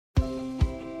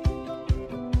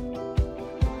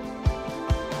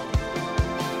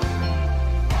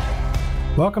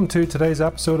Welcome to today's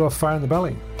episode of Fire in the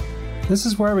Belly. This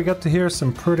is where we get to hear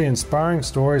some pretty inspiring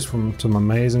stories from some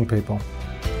amazing people.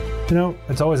 You know,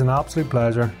 it's always an absolute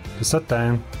pleasure to sit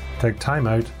down, take time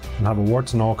out and have a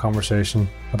warts and all conversation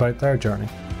about their journey.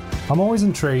 I'm always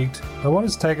intrigued by what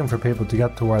it's taken for people to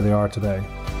get to where they are today,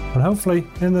 and hopefully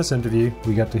in this interview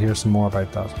we get to hear some more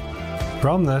about that.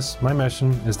 From this, my mission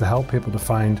is to help people to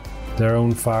find their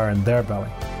own fire in their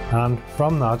belly, and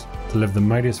from that to live the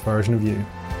mightiest version of you.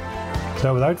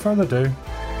 So without further ado,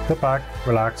 sit back,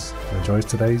 relax, and enjoy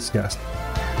today's guest.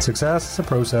 Success is a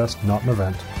process, not an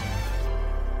event.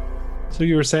 So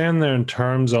you were saying there in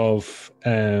terms of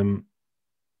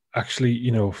actually, you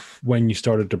know, when you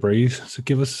started to breathe. So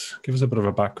give us a bit of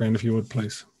a background, if you would,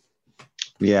 please.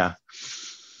 Yeah.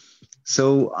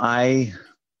 So I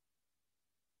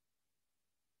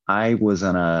was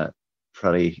in a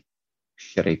pretty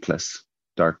shitty place,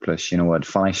 dark place. You know, I'd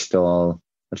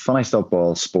finished up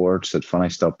all sports. I'd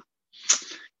finished up,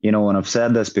 you know, and I've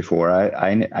said this before.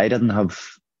 I didn't have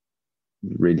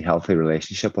really healthy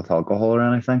relationship with alcohol or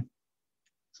anything.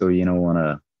 So, you know, when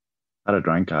I had a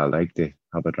drink, I like to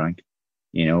have a drink,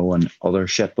 you know, and other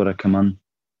shit would have come in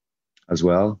as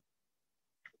well.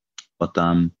 But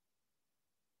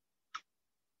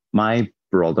my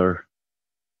brother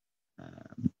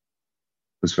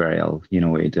was very ill. You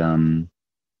know,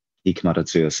 he committed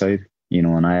suicide, you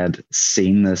know, and I had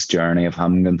seen this journey of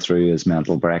him going through his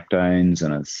mental breakdowns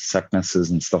and his sicknesses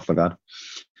and stuff like that.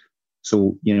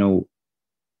 So, you know,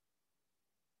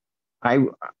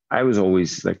 I was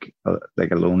always like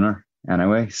a loner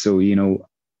anyway. So, you know,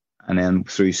 and then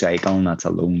through cycling, that's a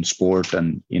lone sport.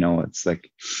 And, you know, it's like,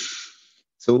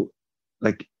 so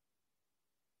like,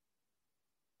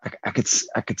 I could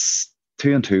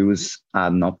 2 and 2 was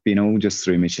adding up, you know, just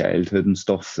through my childhood and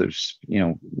stuff. There's, you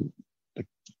know, like,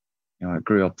 you know, I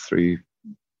grew up through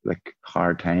like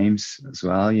hard times as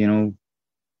well, you know,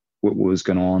 what was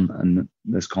going on in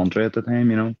this country at the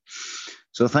time, you know.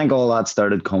 So I think all that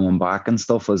started coming back and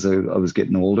stuff as I was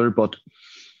getting older, but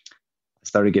I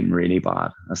started getting really bad.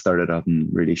 I started having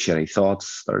really shitty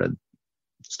thoughts,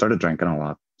 started drinking a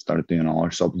lot, started doing all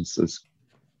our substances.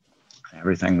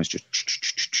 Everything was just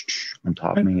on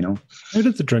top of me, you know. How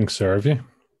did the drink serve you?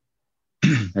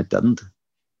 It didn't.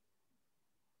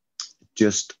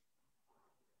 Just,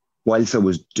 whilst I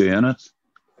was doing it,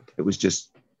 it was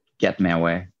just getting me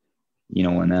away, you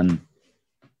know, and then,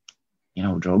 you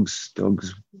know, drugs,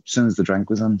 as soon as the drink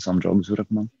was in, some drugs would have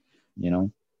come in, you know.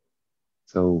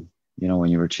 So, you know,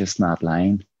 when you were chasing that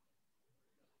line,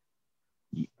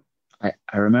 I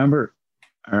remember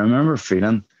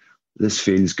feeling, this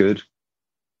feels good.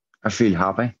 I feel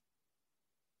happy.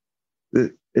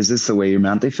 Is this the way you're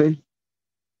meant to feel?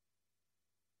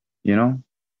 You know?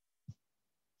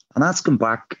 And that's come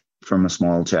back from a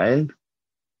small child.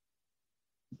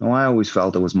 You know, I always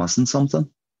felt I was missing something.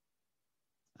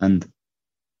 And,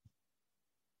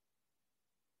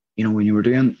 you know,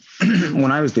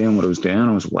 when I was doing what I was doing,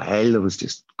 I was wild. I was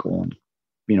just going,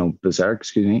 you know, berserk,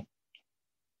 excuse me.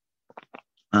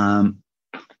 You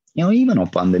know, even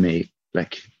up under me,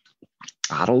 like,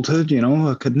 adulthood, you know,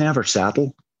 I could never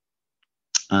settle.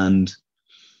 And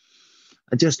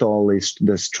I just all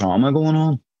this trauma going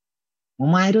on.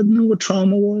 Well, I didn't know what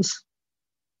trauma was.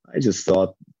 I just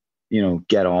thought, you know,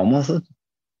 get on with it.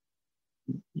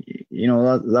 You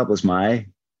know, that was my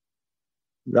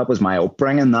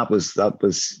upbringing.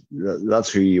 That's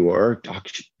who you were. Oh,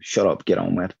 shut up, get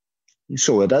on with it.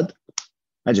 So I did.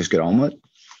 I just get on with it.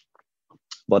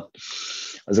 But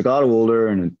as I got older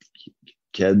and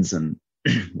kids and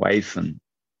wife, and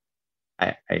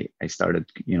I started,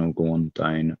 you know, going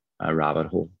down a rabbit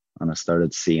hole, and I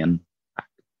started seeing,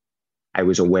 I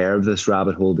was aware of this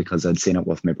rabbit hole because I'd seen it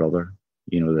with my brother,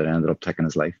 you know, that ended up taking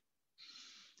his life.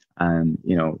 And,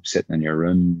 you know, sitting in your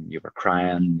room, you were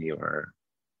crying,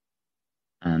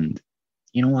 and,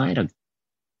 you know, I had a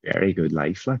very good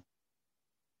life. Like,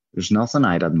 there's nothing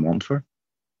I didn't want for.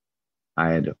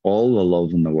 I had all the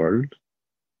love in the world.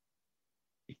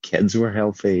 The kids were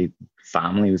healthy,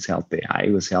 family was healthy, I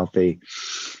was healthy.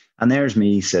 And there's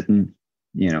me sitting,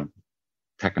 you know,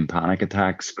 taking panic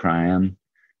attacks, crying.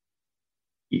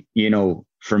 You know,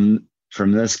 from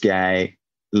this guy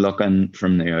looking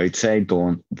from the outside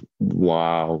going,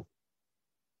 wow,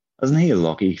 isn't he a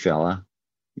lucky fella?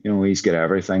 You know, he's got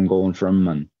everything going for him,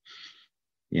 and,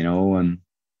 you know, and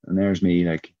there's me,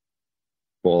 like,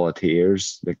 ball of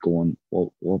tears, like, going,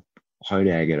 what, how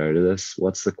do I get out of this?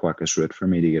 What's the quickest route for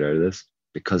me to get out of this?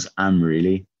 Because I'm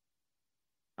really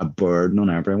a burden on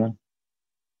everyone.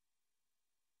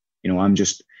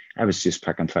 I was just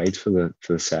picking fights for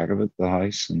the sake of it, the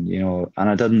house, and and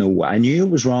I didn't know I knew it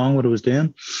was wrong what I was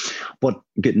doing. But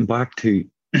getting back to,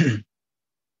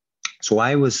 so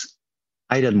I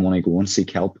didn't want to go and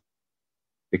seek help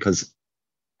because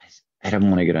I didn't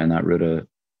want to go down that route of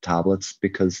tablets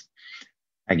because,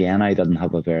 again, I didn't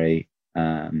have a very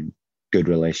good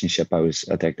relationship. I was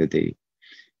addicted to,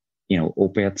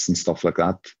 opiates and stuff like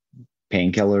that,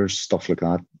 painkillers, stuff like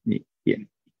that.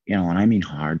 And I mean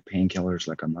hard painkillers.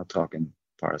 Like, I'm not talking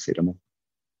paracetamol.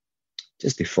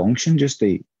 Just to function, just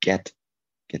to get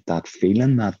that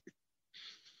feeling that.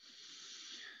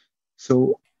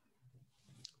 So,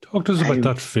 talk to us about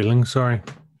that feeling. Sorry.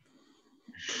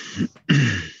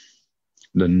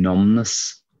 The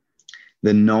numbness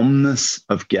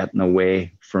of getting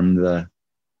away from the,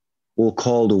 we'll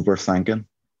call it overthinking.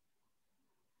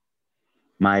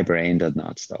 My brain did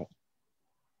not stop.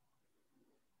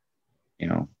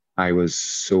 I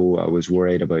was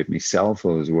worried about myself. I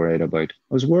was worried about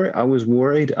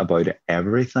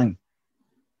everything.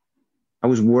 I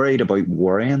was worried about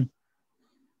worrying.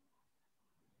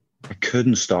 I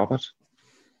couldn't stop it.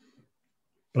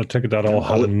 I take it that all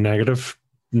had a negative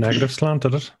slant,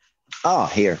 did it? Oh,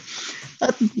 here.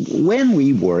 When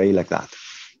we worry like that,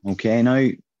 okay, now,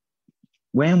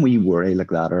 when we worry like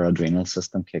that, our adrenal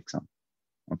system kicks in,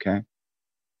 okay?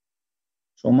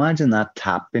 So imagine that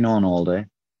tap being on all day.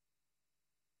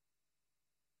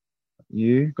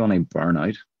 You're going to burn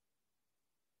out.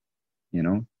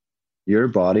 Your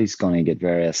body's going to get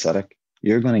very acidic.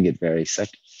 You're going to get very sick.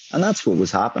 And that's what was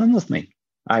happening with me.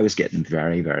 I was getting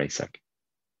very, very sick.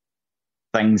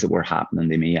 Things that were happening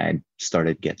to me, I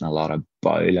started getting a lot of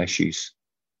bowel issues.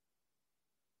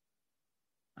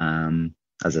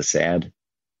 As I said,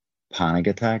 panic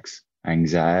attacks,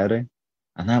 anxiety,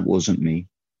 and that wasn't me,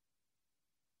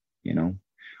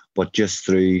 But just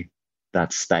through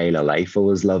that style of life I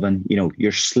was living,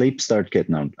 your sleep starts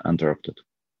getting interrupted.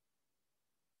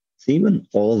 See, when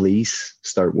all these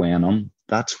start weighing on,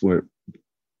 that's where,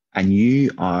 and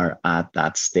you are at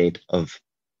that state of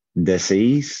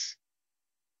disease,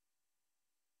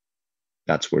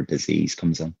 that's where disease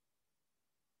comes in.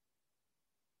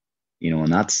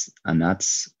 And that's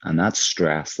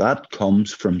stress. That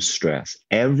comes from stress.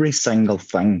 Every single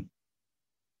thing,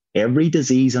 every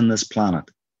disease on this planet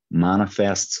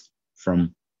manifests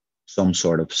from some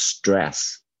sort of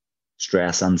stress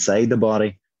inside the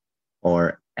body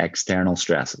or external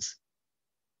stresses.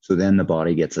 So then the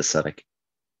body gets acidic.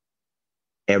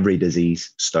 Every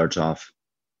disease starts off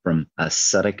from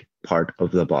acidic part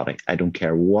of the body. I don't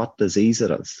care what disease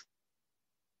it is.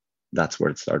 That's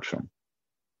where it starts from.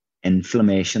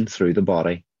 Inflammation through the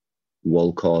body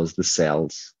will cause the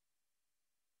cells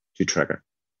to trigger.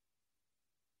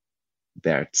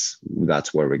 That's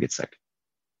where we get sick.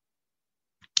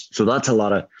 So that's a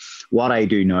lot of what I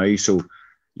do now. So,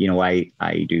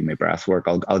 I do my breath work.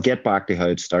 I'll get back to how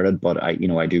it started, but I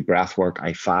do breath work.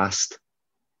 I fast,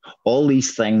 all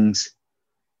these things.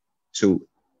 So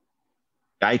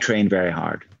I train very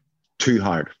hard, too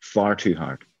hard, far too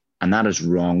hard. And that is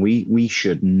wrong. We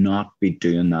should not be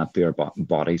doing that to our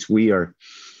bodies. We are,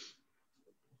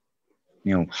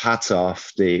 hats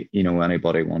off to,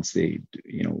 anybody wants to,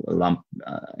 an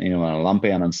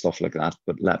Olympian and stuff like that.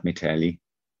 But let me tell you,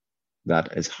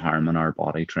 that is harming our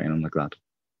body training like that.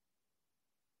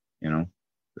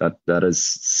 That is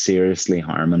seriously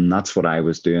harming. That's what I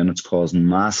was doing. It's causing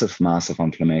massive, massive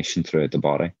inflammation throughout the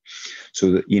body.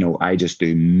 So that, I just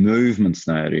do movements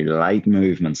now. I do light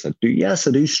movements. I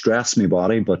do stress my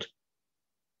body, but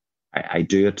I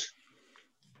do it.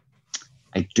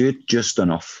 I do it just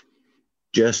enough.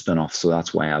 So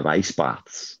that's why I have ice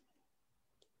baths,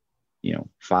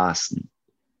 fasting,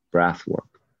 breath work,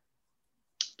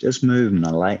 just moving,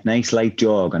 nice light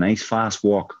jog, a nice fast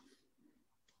walk.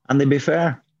 And to be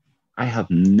fair, I have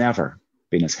never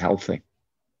been as healthy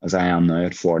as I am now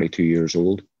at 42 years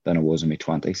old than I was in my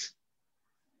 20s.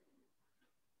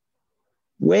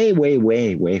 Way, way,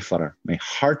 way, way further. My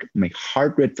heart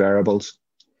rate variables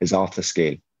is off the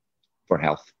scale for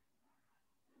health.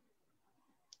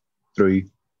 Through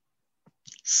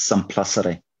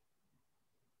simplicity,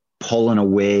 pulling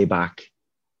away back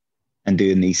and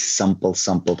doing these simple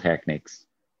techniques.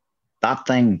 That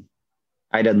thing,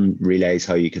 I didn't realize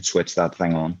how you could switch that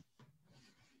thing on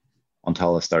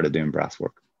until I started doing breath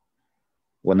work.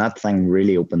 When that thing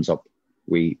really opens up,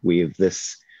 we have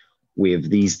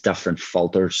these different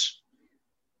filters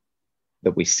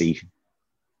that we see.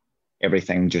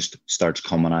 Everything just starts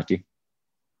coming at you,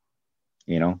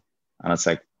 and it's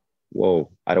like,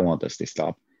 whoa, I don't want this to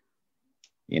stop.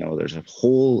 There's a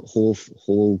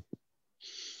whole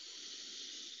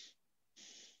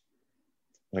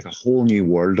like a whole new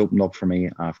world opened up for me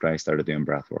after I started doing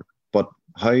breath work. But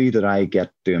how did I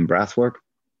get doing breath work?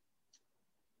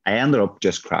 I ended up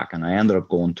just cracking. I ended up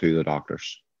going to the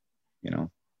doctors. You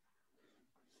know,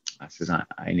 I says,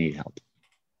 I need help.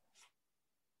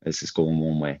 This is going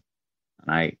one way.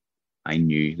 And I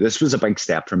knew this was a big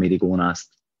step for me to go and ask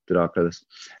the doctor this.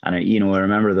 And I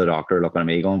remember the doctor looking at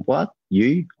me going, "What?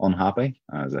 You unhappy?"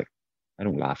 And I was like, "I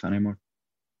don't laugh anymore.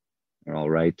 You're all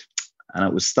right." And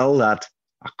it was still that,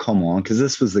 oh, come on, because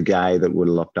this was the guy that would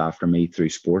have looked after me through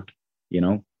sport, you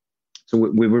know. So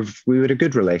we had a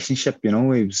good relationship, you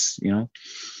know. He was, you know.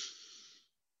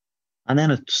 And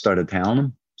then I started telling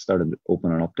him, started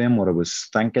opening up to him what I was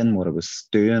thinking, what I was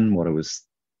doing, what I was.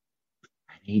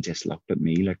 And he just looked at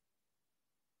me like,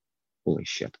 holy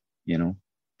shit, you know.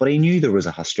 But he knew there was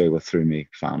a history through my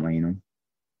family, you know.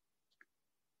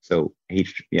 So he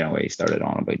started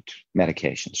on about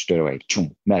medication straight away.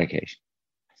 Medication.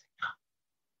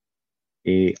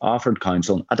 He offered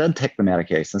counseling. I did take the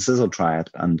medication. I says I'll try it,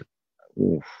 and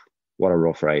what a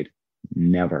rough ride.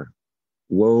 Never.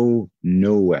 Whoa,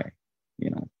 no way. You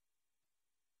know.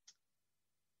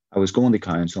 I was going to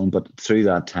counseling, but through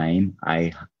that time,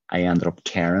 I ended up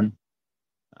tearing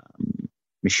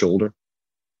my shoulder.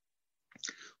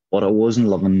 But I wasn't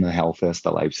loving the healthiest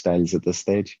of lifestyles at this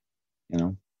stage, you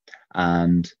know.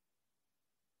 And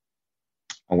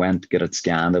I went to get it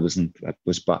scanned. It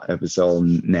was all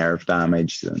nerve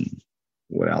damage and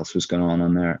what else was going on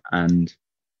in there. And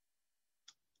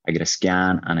I get a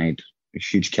scan and I had a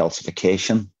huge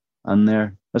calcification on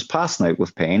there. I was passing out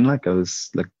with pain. Like I was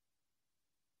like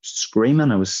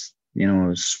screaming. I was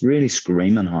really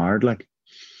screaming hard, like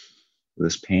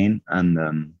this pain.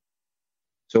 And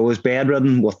so I was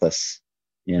bedridden with this.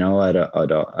 You know, I had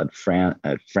a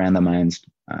friend of mine's,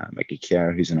 Mickey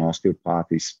Kerr, who's an osteopath.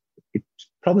 He's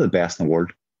probably the best in the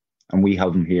world, and we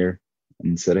have him here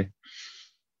in the city.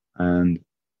 And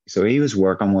so he was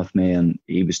working with me, and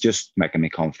he was just making me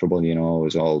comfortable. You know, I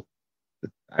was all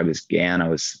these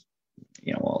painkillers,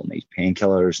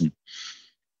 and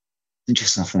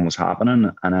just nothing was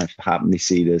happening. And I happened to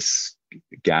see this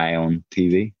guy on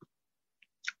TV.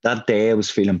 That day, I was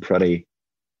feeling pretty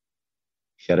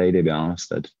shitty, to be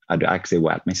honest. I'd actually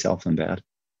wet myself in bed.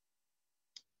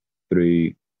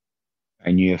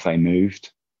 I knew if I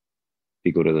moved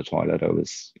to go to the toilet,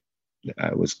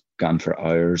 I was gone for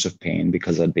hours of pain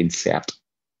because I'd been set.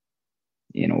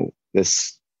 You know,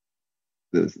 this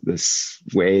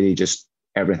way,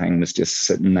 everything was just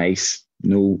sitting nice,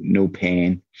 no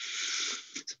pain.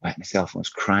 So I wet myself, I was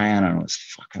crying, and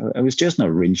I was just in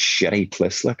a really shitty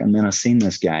place. Like, and then I seen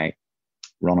this guy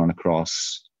running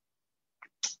across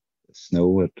the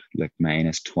snow at like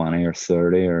 -20 or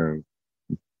 30 or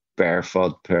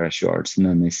barefoot, pair of shorts. And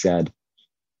then they said,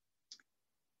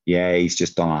 yeah, he's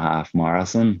just done a half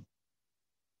marathon.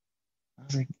 I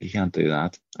was like, you can't do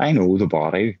that. I know the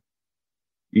body.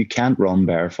 You can't run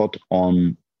barefoot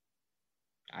on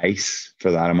ice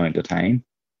for that amount of time,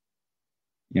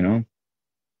 you know?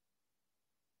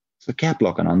 So I kept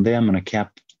looking under him, and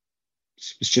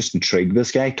was just intrigued.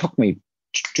 This guy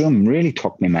really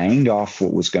took my mind off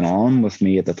what was going on with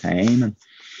me at the time. And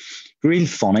real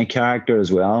funny character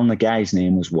as well. And the guy's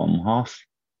name was Wim Hof.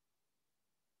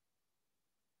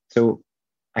 So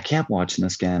I kept watching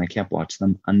this guy, and I kept watching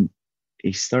him, and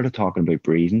he started talking about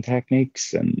breathing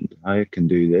techniques and how I can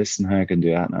do this and how I can do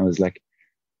that. And I was like,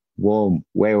 whoa,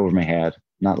 way over my head,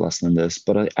 not listening to this.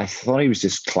 But I thought he was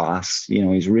just class. You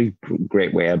know, he's a really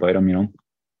great way about him, you know.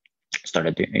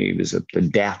 He was at the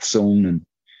death zone and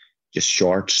just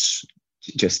shorts,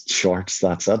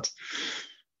 that's it.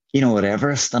 You know, at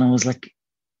Everest. And I was like,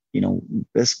 you know,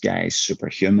 this guy's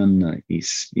superhuman.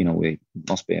 He's, you know, he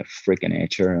must be a freak of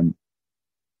nature. And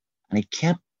he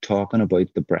kept talking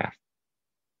about the breath.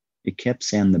 He kept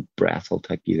saying the breath will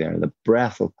take you there. The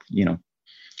breath will, you know.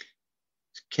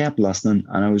 Kept listening,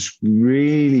 and I was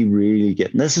really, really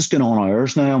getting, this is going on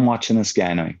hours now. I'm watching this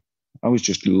guy now. I was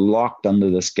just locked into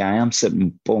this guy. I'm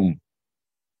sitting, boom,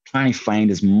 trying to find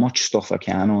as much stuff I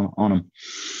can on him.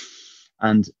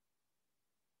 And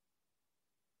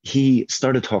he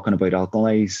started talking about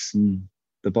alkalizing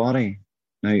the body.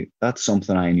 Now, that's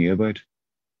something I knew about.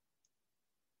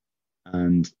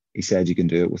 And he said you can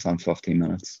do it within 15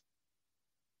 minutes.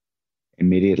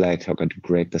 Immediately, I took a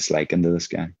great dislike into this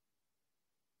guy.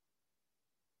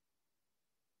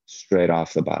 Straight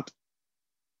off the bat.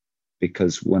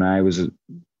 Because when I was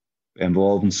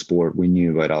involved in sport, we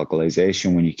knew about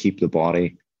alkalization. When you keep the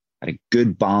body at a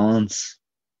good balance,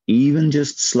 even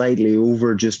just slightly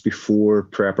over just before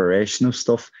preparation of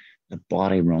stuff, the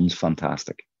body runs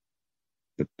fantastic.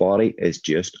 The body is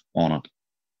just on it.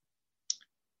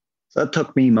 So that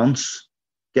took me months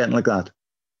getting like that.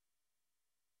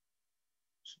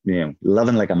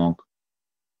 Living like a monk.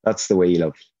 That's the way you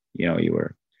live.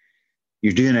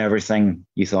 You're doing everything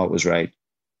you thought was right.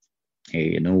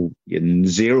 You had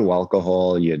zero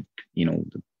alcohol. You know,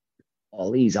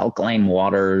 all these alkaline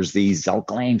waters, these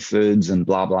alkaline foods, and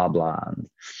blah blah blah. And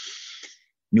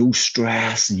no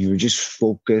stress, and you were just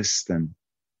focused. And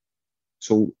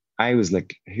so I was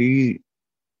like, who,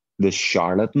 the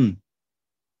charlatan,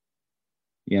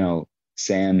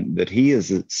 saying that he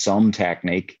has some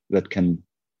technique that can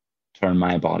turn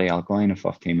my body alkaline in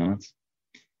 15 minutes.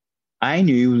 I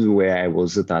knew the way I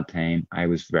was at that time. I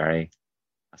was very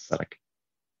acidic.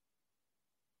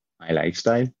 My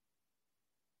lifestyle,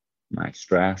 my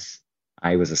stress,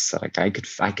 I was acidic. I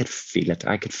could feel it.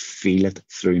 I could feel it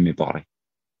through my body.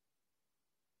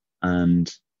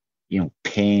 And,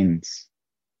 pains.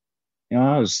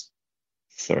 I was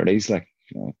 30s,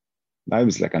 I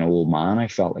was like an old man. I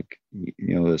felt like,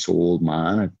 this old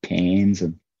man had pains.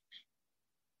 And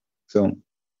so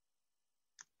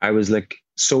I was like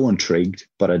so intrigued,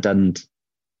 but I didn't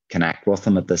connect with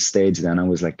him at this stage. Then I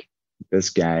was like, this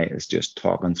guy is just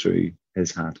talking through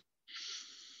his hat.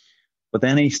 But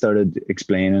then he started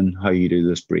explaining how you do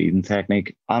this breathing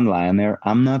technique. I'm lying there.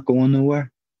 I'm not going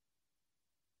nowhere.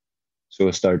 So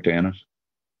I start doing it.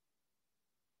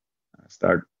 I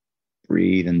start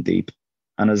breathing deep.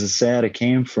 And as I said, I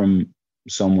came from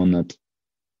someone that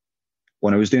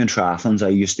when I was doing triathlons, I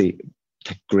used to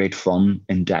take great fun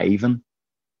in diving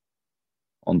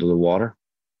under the water.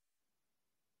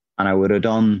 And I would have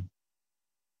done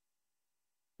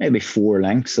maybe 4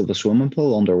 lengths of the swimming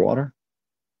pool underwater.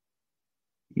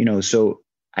 So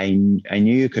I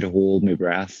knew I could hold my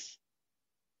breath,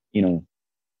 during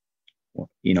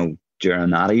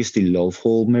that. I used to love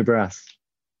holding my breath.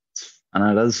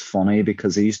 And it is funny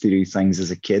because I used to do things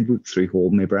as a kid through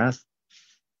holding my breath.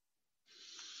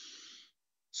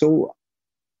 So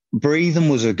breathing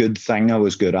was a good thing I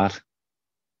was good at.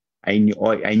 I knew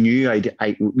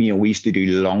we used to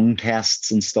do lung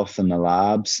tests and stuff in the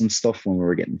labs and stuff when we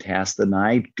were getting tested. And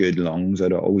I had good lungs. I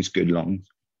had always good lungs.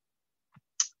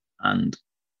 And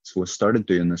so I started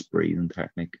doing this breathing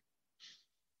technique.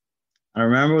 And I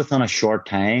remember within a short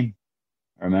time,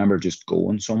 I remember just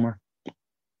going somewhere.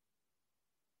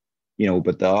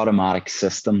 But the automatic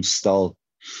system still,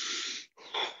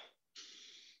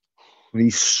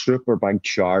 these super big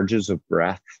charges of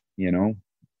breath, And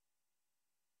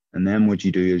then what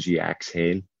you do is you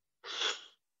exhale.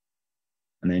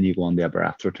 And then you go into a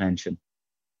breath retention.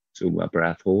 So a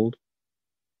breath hold.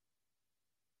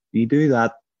 You do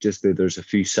that, just that there's a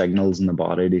few signals in the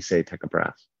body. They say, take a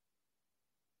breath.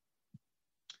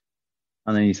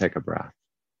 And then you take a breath.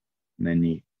 And then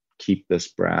you keep this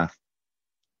breath,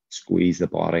 squeeze the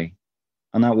body.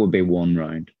 And that would be 1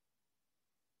 round.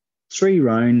 3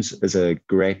 rounds is a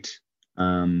great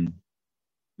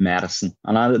medicine.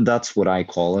 And that's what I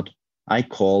call it. I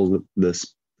call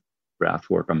this breath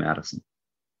work a medicine.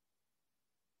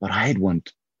 But I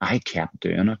kept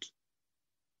doing it.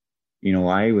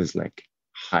 I was like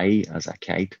high as a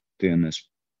kite doing this.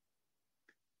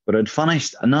 But I'd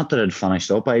finished, not that I'd finished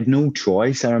up, I had no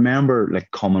choice. I remember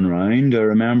coming round. I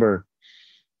remember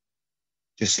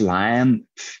just lying,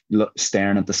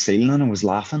 staring at the ceiling, and I was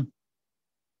laughing.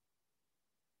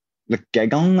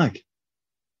 Giggling,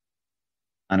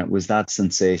 And it was that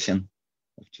sensation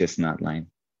of chasing that line.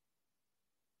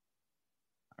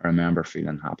 I remember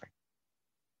feeling happy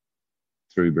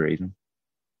through breathing.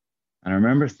 And I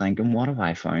remember thinking, what have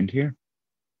I found here?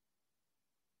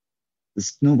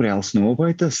 Does nobody else know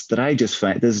about this? Did I just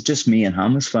find this? Is just me and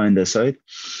him has found this out?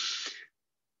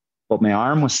 But my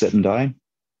arm was sitting down.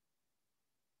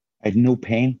 I had no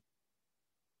pain.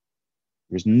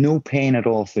 There was no pain at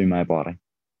all through my body. I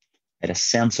had a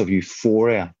sense of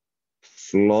euphoria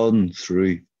flooding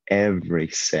through every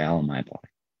cell in my body.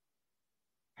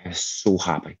 I was so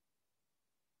happy.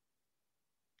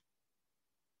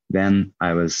 Then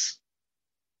I was,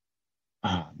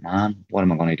 oh man, what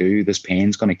am I going to do? This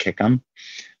pain's going to kick in.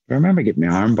 But I remember getting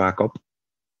my arm back up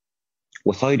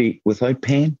without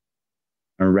pain.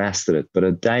 I rested it, but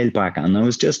I dialed back in. I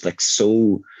was just I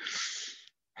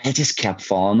just kept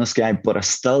following this guy, but I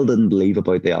still didn't believe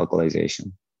about the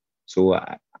alkalization. So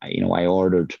I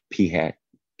ordered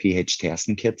pH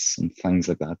testing kits and things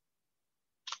like that.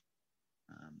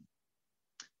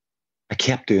 I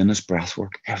kept doing this breath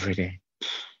work every day,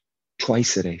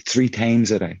 twice a day, 3 times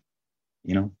a day.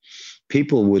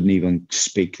 People wouldn't even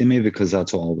speak to me because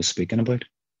that's all I was speaking about.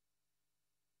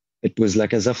 It was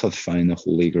like as if I'd found the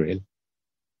Holy Grail,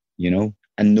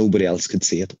 and nobody else could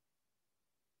see it,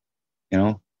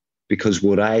 because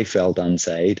what I felt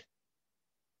inside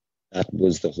That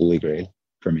was the holy grail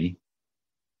for me.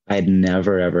 I had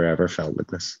never, ever, ever felt like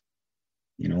this.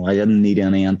 You know, I didn't need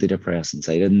any antidepressants.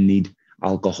 I didn't need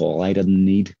alcohol. I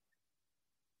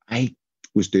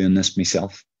was doing this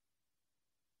myself.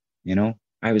 You know,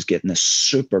 I was getting a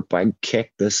super big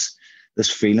kick, this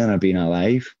feeling of being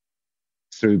alive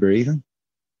through breathing.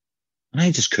 And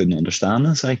I just couldn't understand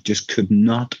this. I just could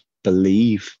not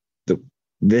believe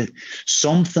that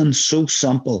something so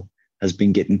simple has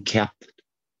been getting kept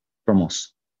from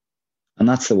us. And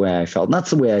that's the way I felt. And that's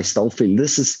the way I still feel.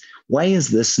 Why is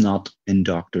this not in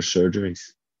doctor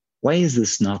surgeries? Why is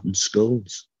this not in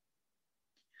schools?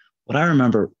 But I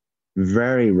remember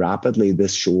very rapidly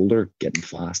this shoulder getting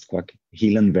fast, quick,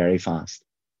 healing very fast.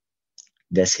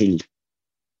 This healed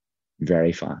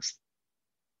very fast.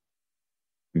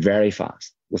 Very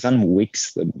fast. Within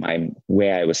weeks, my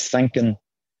way I was thinking,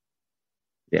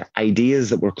 the ideas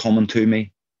that were coming to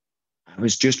me, I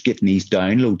was just getting these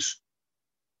downloads.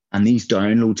 And these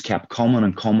downloads kept coming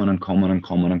and coming and coming and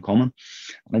coming and coming.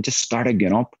 And I just started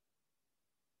getting up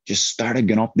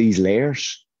these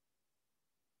layers,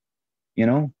 you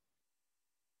know,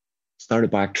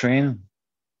 started back training.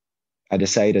 I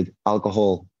decided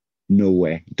alcohol, no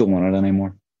way, don't want it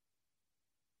anymore.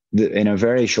 In a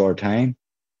very short time.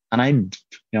 And I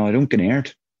don't get near it.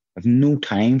 I have no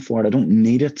time for it. I don't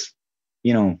need it,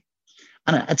 you know.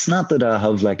 And it's not that I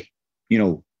have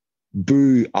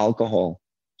boo alcohol.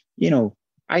 You know,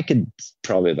 I could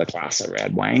probably have a glass of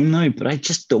red wine now, but I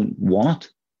just don't want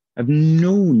it. I have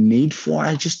no need for it.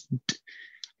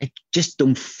 I just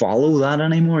don't follow that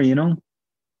anymore, you know.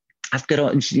 I've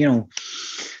got,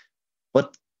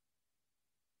 but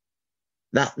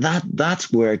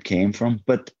that's where it came from.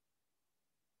 But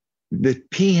the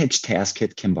pH test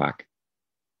kit came back.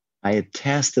 I had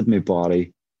tested my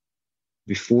body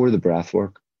before the breath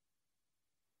work,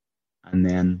 and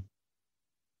then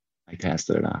I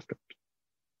tested it after.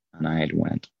 And I had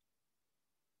went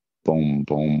boom,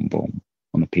 boom, boom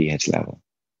on the pH level.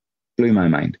 Blew my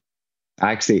mind.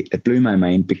 Actually, it blew my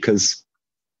mind because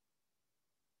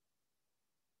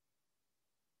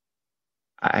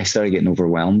I started getting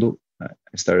overwhelmed. I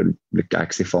started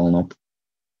actually falling up,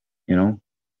 you know.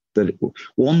 That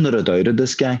I doubted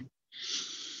this guy.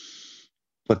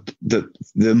 But the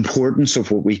importance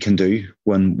of what we can do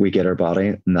when we get our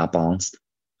body in that balanced.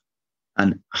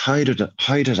 And how did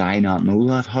I not know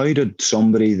that? How did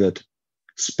somebody that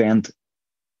spent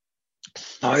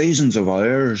thousands of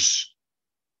hours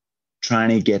trying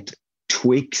to get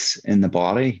tweaks in the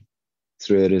body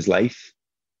throughout his life,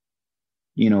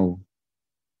 you know,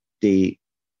 they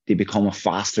become a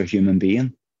faster human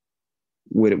being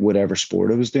with whatever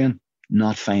sport I was doing,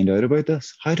 not find out about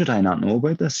this? How did I not know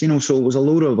about this? You know, so it was a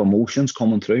load of emotions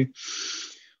coming through.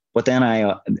 But then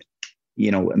I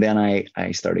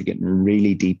started getting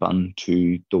really deep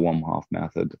into the Wim Hof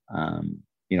method.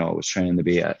 You know, I was training to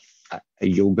be a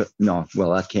yoga. No,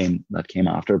 well, that came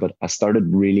after, but I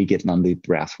started really getting on the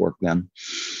breath work then.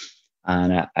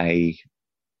 And I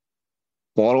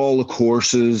bought all the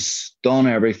courses, done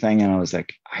everything. And I was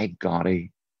like, I gotta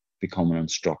become an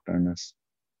instructor in this,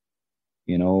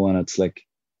 you know. And it's like,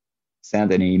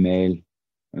 sent an email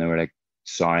and they were like,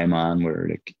 sorry, man, we're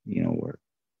like, you know,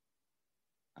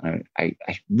 and I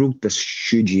wrote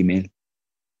this huge email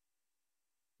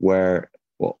where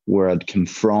I'd come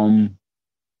from,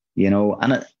 you know,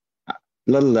 and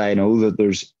little did I know that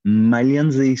there's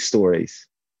millions of these stories,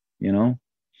 you know,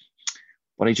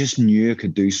 but I just knew I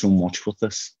could do so much with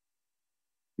this,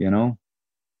 you know.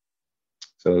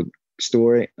 So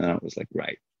story, and I was like,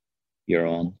 right, you're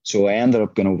on. So I ended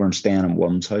up going over and staying in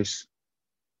Wim's house,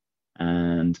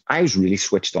 and I was really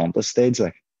switched on this stage.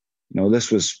 Like, you know,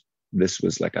 this was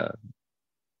like a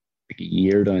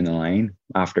year down the line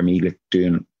after me like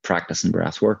doing practicing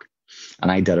breath work,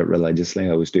 and I did it religiously.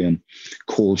 I was doing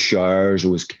cold showers. I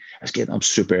was getting up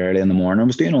super early in the morning. I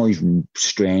was doing all these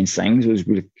strange things. I was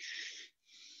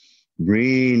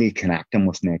really connecting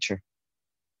with nature.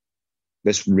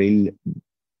 This real,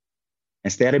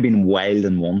 instead of being wild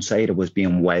on one side, I was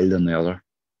being wild on the other.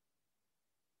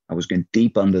 I was going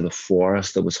deep under the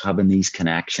forest. I was having these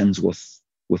connections with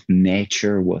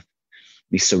nature, with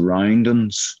the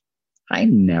surroundings. I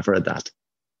never had that.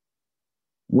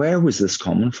 Where was this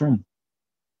coming from?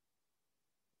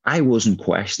 I wasn't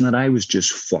questioning it. I was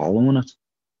just following it,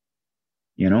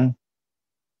 you know?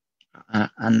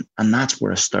 And that's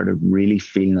where I started really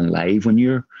feeling alive. When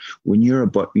you're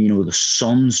about, you know, the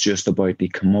sun's just about to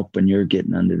come up and you're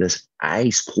getting into this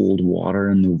ice cold water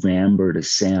in November,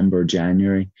 December,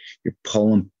 January, you're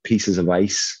pulling pieces of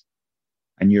ice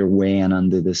and you're wading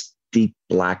into this deep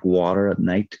black water at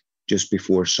night just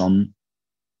before sun.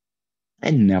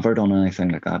 I'd never done anything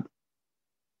like that.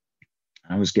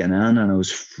 I was getting in and I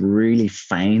was really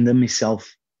finding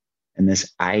myself in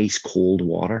this ice cold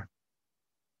water.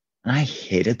 And I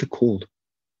hated the cold,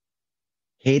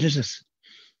 hated it.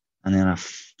 And then I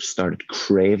started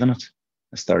craving it.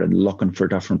 I started looking for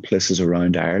different places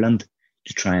around Ireland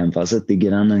to try and visit, to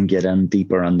get in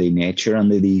deeper into nature,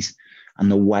 into these.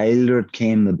 And the wilder it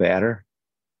came, the better.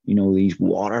 You know, these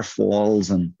waterfalls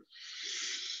and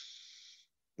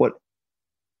but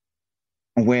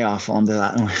way off onto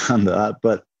that and way onto that.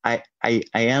 But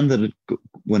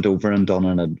went over and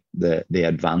done the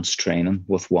advanced training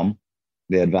with one,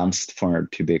 the advanced for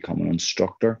to become an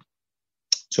instructor.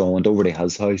 So I went over to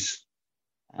his house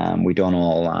and we done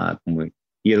all that, and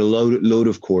you had a load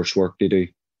of coursework to do.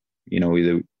 You know,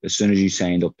 as soon as you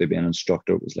signed up to be an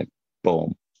instructor, it was like,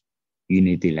 boom, you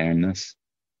need to learn this.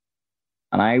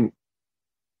 And I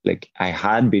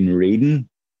had been reading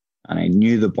and I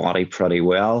knew the body pretty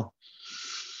well.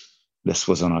 This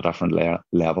was on a different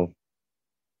level.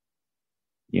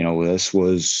 You know, this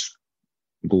was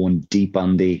going deep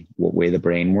into what way the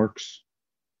brain works,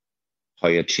 how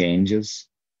it changes.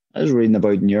 I was reading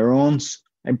about neurons.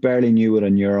 I barely knew what a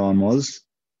neuron was.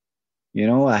 You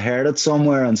know, I heard it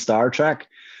somewhere on Star Trek.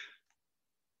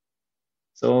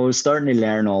 So I was starting to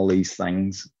learn all these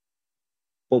things.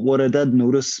 But what I did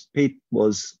notice, Pete,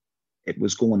 was it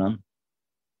was going on.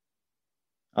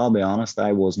 I'll be honest,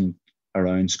 I wasn't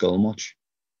around school much.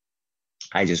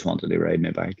 I just wanted to ride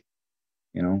my bike,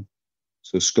 you know.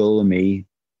 So school and me,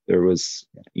 there was,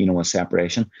 you know, a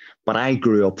separation. But I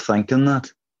grew up thinking that.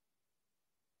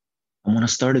 And when I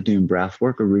started doing breath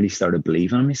work, I really started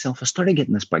believing in myself. I started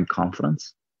getting this big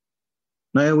confidence.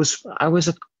 Now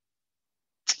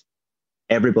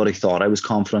everybody thought I was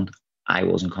confident. I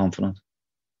wasn't confident.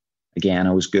 Again,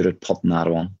 I was good at putting that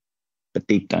on. But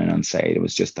deep down inside, it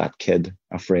was just that kid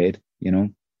afraid, you know.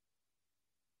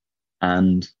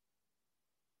 And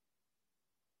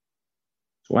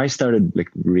so I started like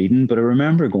reading, but I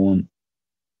remember going,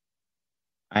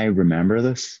 I remember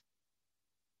this.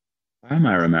 Why am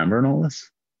I remembering all this?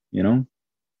 You know?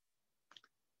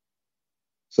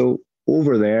 So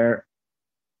over there,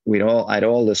 I'd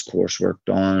all this coursework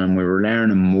done and we were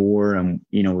learning more, and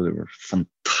you know, there were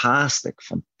fantastic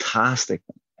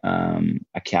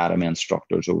academy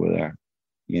instructors over there,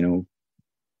 you know,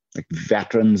 like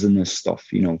veterans in this stuff,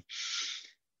 you know.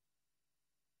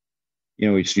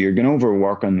 So you're going over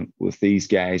working with these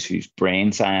guys who's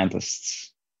brain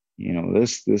scientists, you know,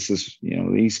 this is, you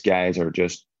know, these guys are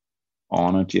just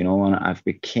on it, you know, and I've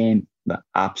became the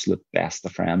absolute best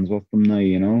of friends with them now,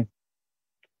 you know.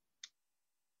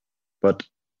 But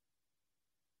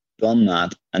done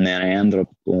that, and then I ended up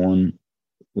we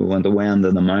went away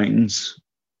into the mountains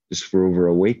just for over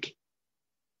a week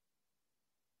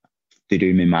to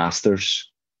do my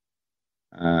master's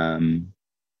in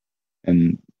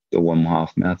the Wim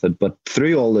Hof method. But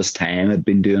through all this time, I'd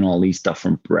been doing all these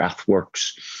different breath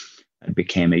works. I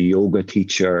became a yoga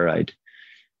teacher. I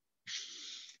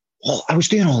was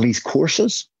doing all these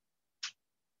courses.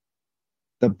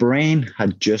 The brain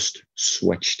had just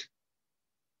switched,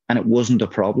 and it wasn't a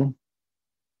problem.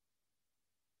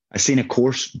 I seen a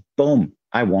course, boom,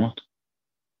 I want it.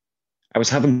 I was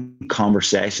having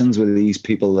conversations with these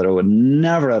people that I would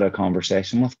never had a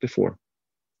conversation with before,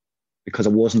 because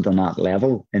I wasn't on that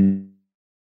level in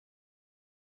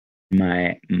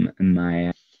my.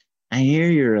 I hear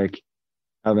you're like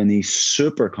having these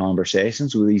super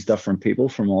conversations with these different people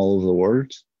from all over the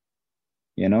world,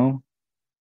 you know.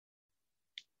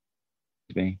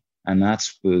 And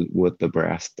that's what the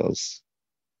breath does.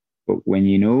 But when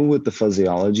you know what the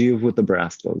physiology of what the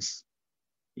breath does,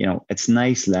 you know, it's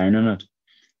nice learning it.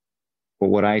 But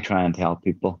what I try and tell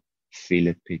people, feel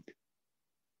it, Pete.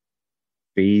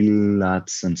 Feel that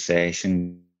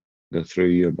sensation go through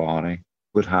your body.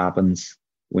 What happens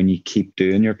when you keep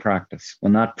doing your practice?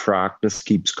 When that practice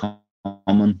keeps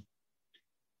coming,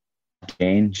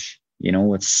 change, you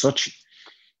know, it's such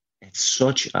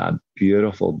a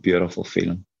beautiful, beautiful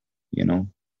feeling, you know.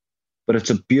 But it's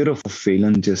a beautiful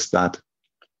feeling just that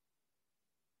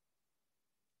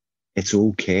it's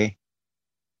okay.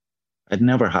 I'd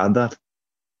never had that,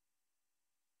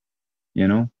 you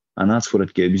know, and that's what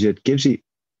it gives you. It gives you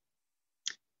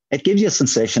a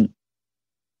sensation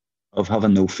of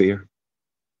having no fear,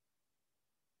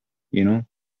 you know.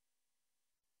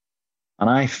 And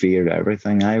I feared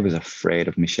everything. I was afraid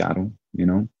of my shadow, you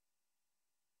know.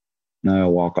 Now I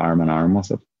walk arm in arm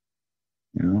with it,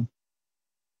 you know.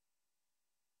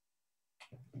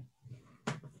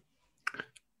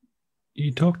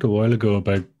 You talked a while ago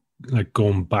about like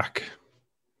going back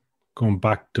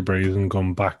to breathing,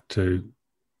 going back to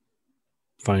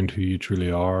find who you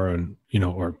truly are, and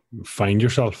or find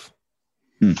yourself.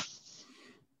 Hmm.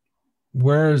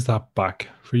 Where is that back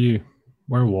for you?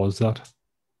 Where was that?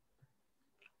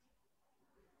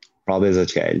 Probably as a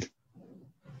child.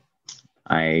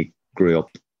 I grew up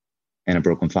in a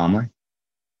broken family.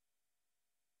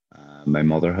 My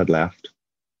mother had left.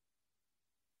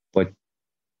 But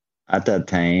at that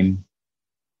time,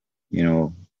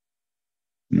 I'm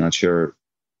not sure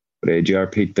what age you are,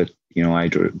 Pete, but, I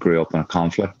grew up in a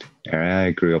conflict area.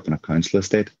 I grew up in a council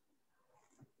estate.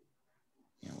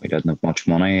 We didn't have much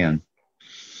money, and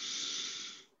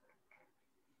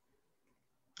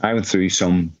I went through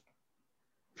some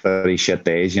pretty shit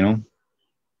days,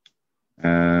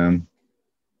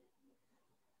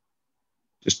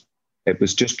 just it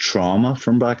was just trauma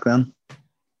from back then,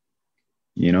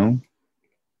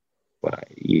 but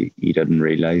you didn't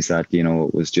realize that,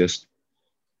 it was just,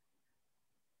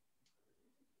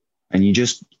 and you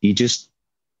just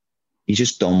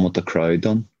done what the crowd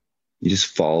done. You just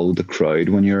follow the crowd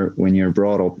when you're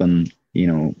brought up in,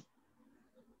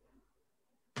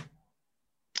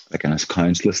 like in a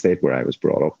council estate where I was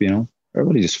brought up,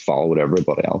 everybody just followed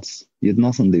everybody else. You had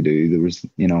nothing to do. There was,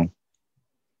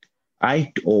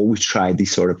 I always tried to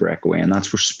sort of break away, and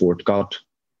that's where sport got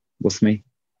with me.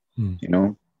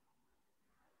 I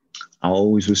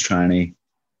always was trying to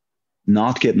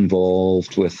not get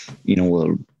involved with,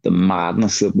 the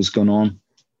madness that was going on.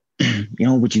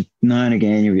 But you now and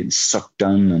again you're getting sucked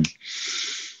in, and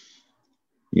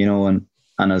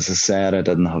and as I said, I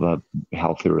didn't have a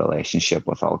healthy relationship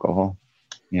with alcohol,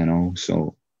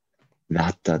 so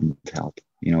that didn't help.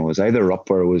 It was either up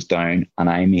or it was down, and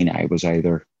I mean I was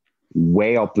either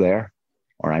way up there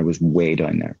or I was way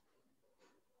down there.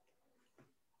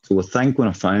 So I think when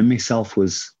I found myself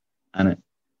was, and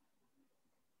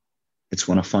it's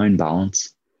when I found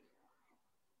balance.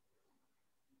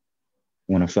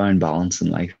 When I found balance in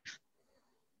life.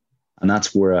 And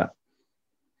that's where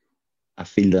I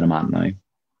feel that I'm at now. Of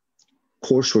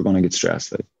course, we're going to get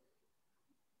stressed out,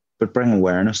 but bring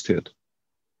awareness to it.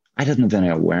 I didn't have any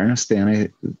awareness to any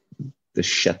of the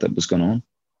shit that was going on.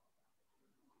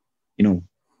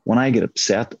 When I get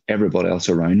upset, everybody else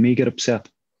around me get upset,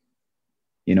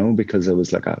 because it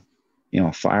was like a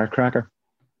firecracker.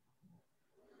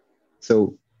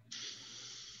 So,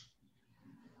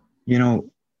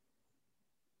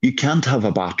 you can't have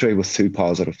a battery with two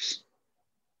positives.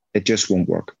 It just won't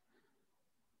work.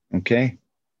 Okay?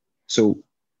 So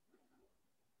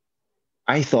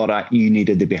I thought you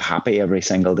needed to be happy every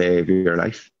single day of your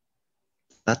life.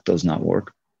 That does not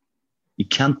work. You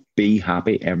can't be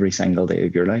happy every single day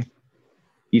of your life.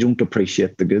 You don't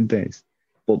appreciate the good days.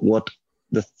 But what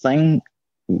the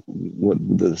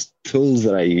tools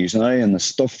that I use now and the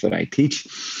stuff that I teach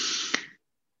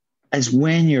is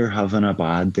when you're having a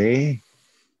bad day,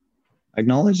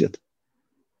 acknowledge it.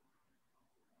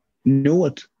 Know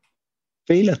it.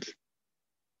 Feel it.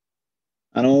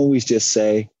 And always just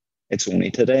say, it's only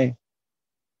today.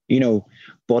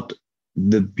 But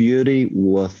the beauty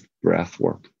with breath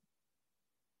work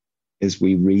is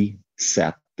we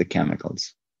reset the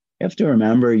chemicals. You have to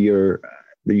remember you're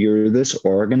this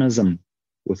organism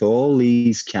with all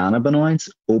these cannabinoids,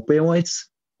 opioids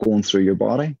going through your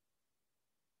body.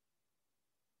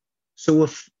 So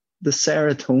if the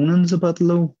serotonin's a bit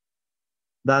low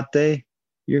that day,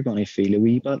 you're going to feel a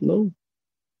wee bit low.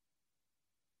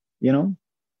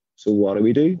 So what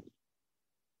do?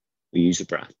 We use the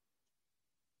breath.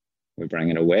 We bring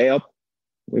it way up.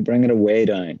 We bring it way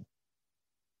down.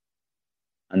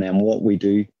 And then what we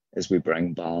do is we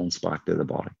bring balance back to the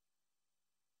body.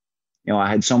 I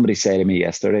had somebody say to me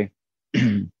yesterday,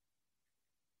 I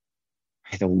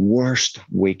had the worst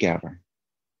week ever.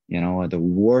 I had the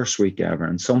worst week ever,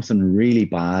 and something really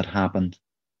bad happened.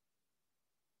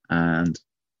 And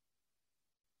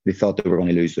they thought they were going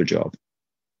to lose their job.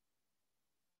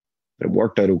 But it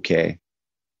worked out okay.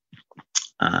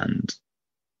 And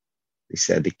they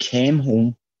said they came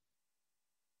home,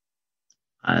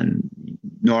 and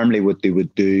normally what they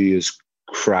would do is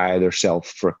cry themselves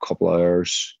for a couple of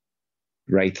hours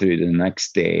right through the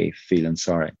next day feeling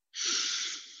sorry.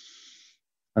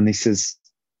 And he says,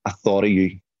 I thought of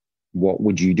you. What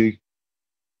would you do?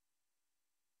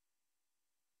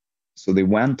 So they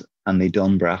went and they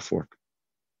done breath work.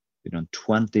 They done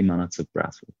 20 minutes of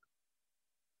breath work.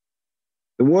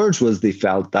 The words was they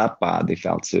felt that bad, they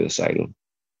felt suicidal.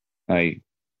 Now,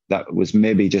 that was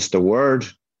maybe just a word,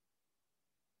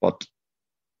 but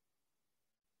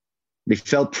they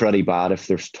felt pretty bad if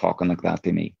they're talking like that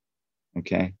to me.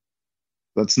 Okay?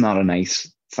 That's not a nice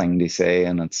thing to say,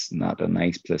 and it's not a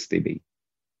nice place to be.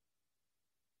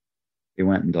 They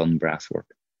went and done breath work.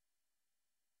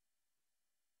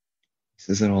 He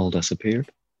says it all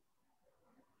disappeared.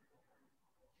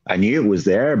 I knew it was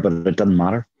there, but it didn't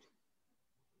matter.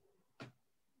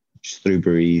 Just through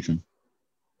breathing.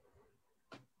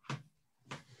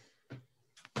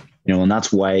 You know, and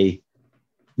that's why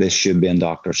this should be in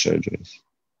doctor surgeries.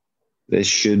 This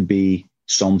should be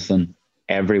something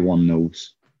everyone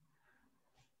knows.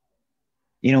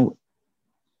 You know,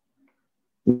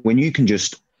 when you can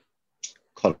just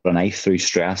cut a knife through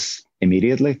stress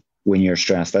immediately when you're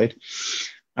stressed out.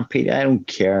 And Pete, I don't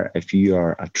care if you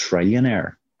are a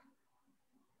trillionaire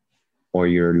or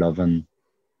you're living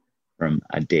from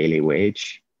a daily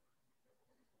wage.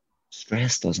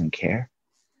 Stress doesn't care.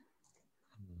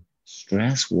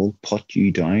 Stress will put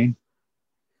you down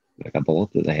like a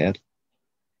bullet to the head.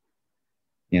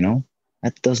 You know,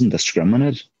 it doesn't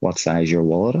discriminate what size your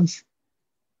wallet is.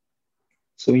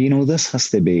 So, you know, this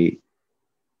has to be,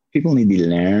 people need to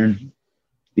learn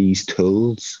these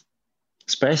tools,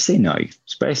 especially now,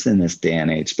 especially in this day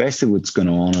and age, especially what's going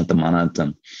on at the minute,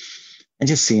 and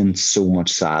just seeing so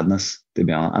much sadness, to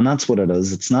be honest. And that's what it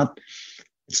is.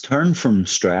 It's turned from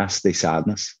stress to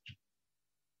sadness.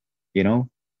 You know,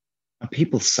 are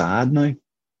people sad now?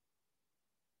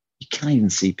 You can't even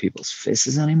see people's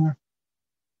faces anymore.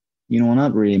 You know, and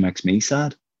that really makes me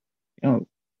sad. You know,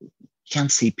 you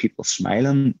can't see people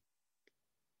smiling.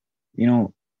 You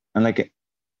know, and like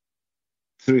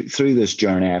through this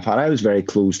journey I've had, I was a very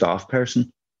closed off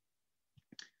person.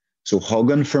 So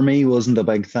hugging for me wasn't a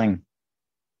big thing.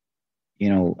 You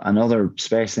know,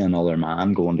 especially another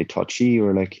man going to touch you,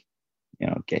 or like, you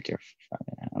know, get your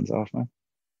hands off me.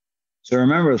 So I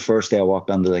remember the first day I walked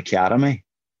into the academy,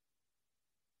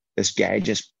 this guy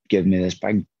just gave me this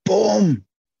big boom,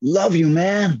 love you,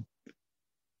 man.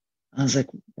 I was like,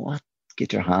 what?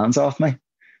 Get your hands off me.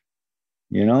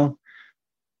 You know?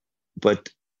 But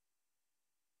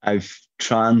I've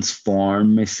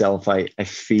transformed myself. I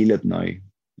feel it now.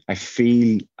 I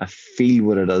feel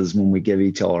what it is when we give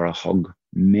each other a hug.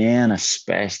 Men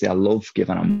especially. I love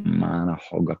giving a man a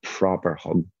hug, a proper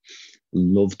hug. I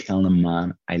love telling a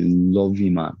man, I love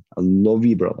you, man. I love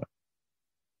you, brother.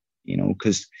 You know,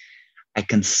 because I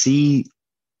can see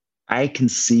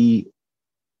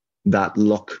that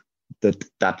look,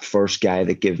 that first guy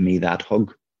that gave me that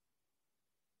hug,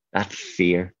 that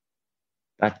fear,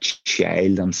 that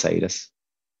child inside us,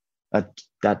 that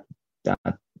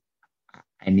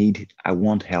I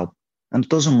want help. And it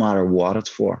doesn't matter what it's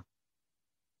for.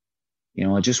 You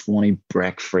know, I just want to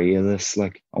break free of this.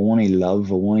 Like, I want to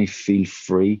love, I want to feel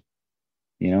free,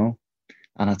 you know?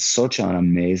 And it's such an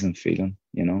amazing feeling,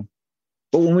 you know?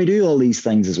 But when we do all these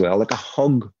things as well, like a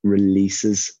hug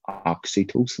releases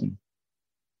oxytocin.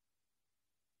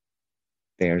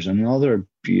 There's another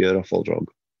beautiful drug.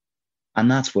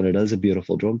 And that's what it is, a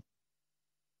beautiful drug.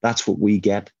 That's what we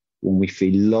get when we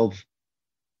feel love.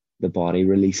 The body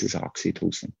releases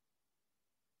oxytocin.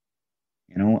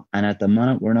 You know, and at the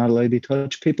minute, we're not allowed to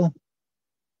touch people.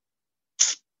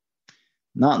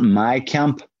 Not in my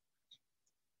camp.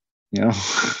 You know,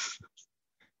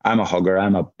 I'm a hugger.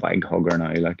 I'm a big hugger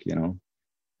now, like, you know.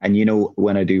 And, you know,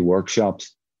 when I do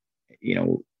workshops, you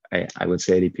know, I would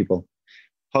say to people,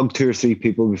 hug 2 or 3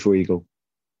 people before you go.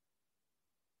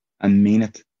 And mean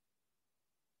it.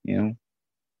 You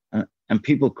know, and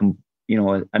people can, you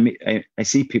know, I mean, I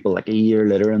see people like a year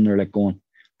later and they're like going,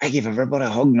 I give everybody a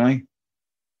hug now.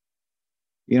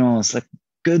 You know, it's like,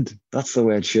 good. That's the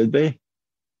way it should be.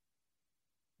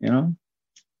 You know?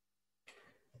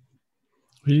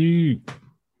 I mean,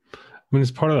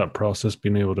 it's part of that process,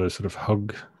 being able to sort of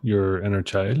hug your inner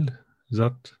child. Is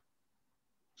that?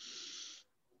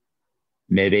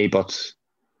 Maybe, but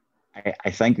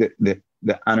I think that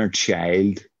the inner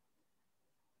child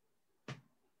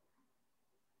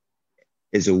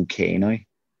is okay now.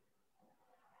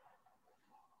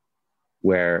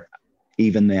 Where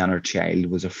even the inner child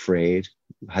was afraid,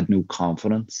 had no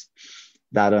confidence.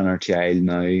 That inner child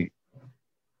now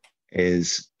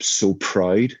is so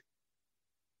proud.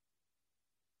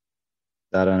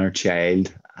 That inner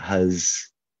child has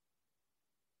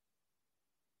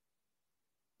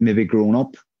maybe grown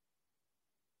up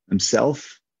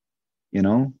himself, you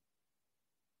know.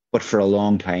 But for a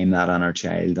long time, that inner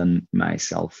child and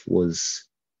myself was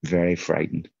very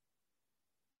frightened,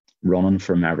 running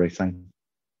from everything.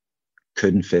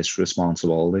 Couldn't face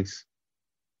responsibilities,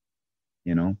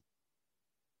 you know.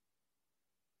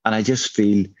 And I just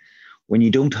feel when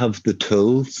you don't have the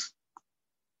tools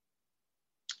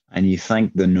and you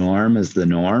think the norm is the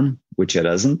norm, which it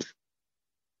isn't,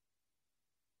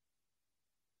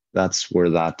 that's where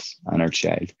that inner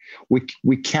child.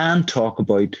 We can talk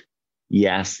about,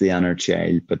 yes, the inner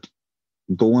child, but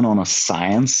going on a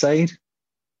science side,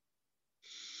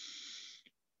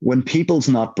 When people's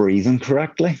not breathing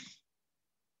correctly,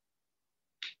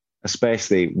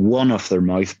 especially one of their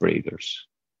mouth breathers,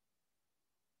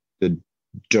 the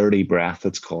dirty breath,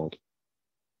 it's called.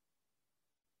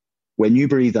 When you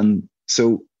breathe in,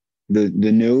 so the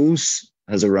nose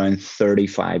has around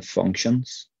 35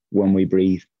 functions when we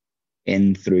breathe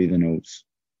in through the nose.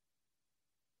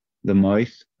 The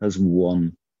mouth has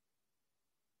one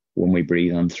when we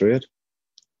breathe in through it.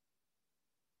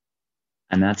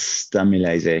 And that's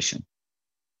stimulation.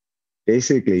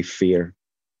 Basically, fear.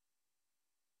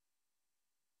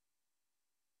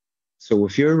 So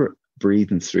if you're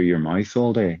breathing through your mouth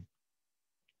all day,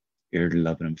 you're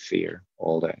living in fear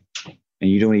all day. And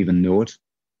you don't even know it.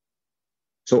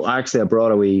 So actually, I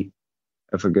brought a wee,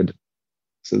 if I could.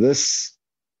 So this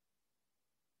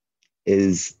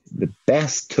is the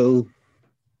best tool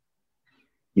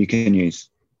you can use.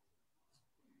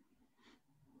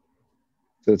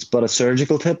 So it's but a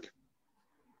surgical tip.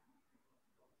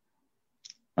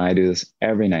 I do this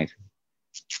every night.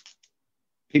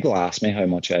 People ask me how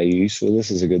much I use, so this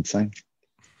is a good thing.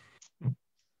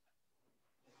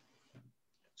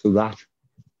 So that.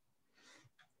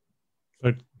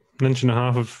 Like an inch and a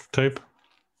half of tape.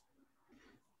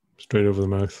 Straight over the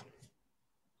mouth.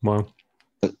 Wow.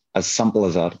 As simple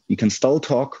as that. You can still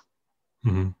talk.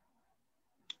 Mm-hmm.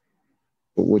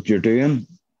 But what you're doing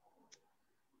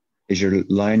is you're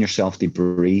allowing yourself to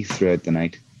breathe throughout the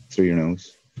night through your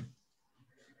nose.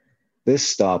 This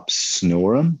stops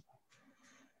snoring.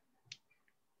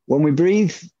 When we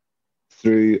breathe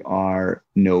through our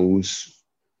nose,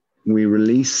 we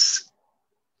release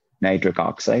nitric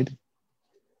oxide.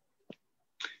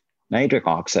 Nitric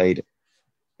oxide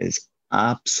is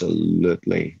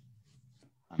absolutely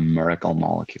a miracle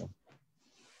molecule.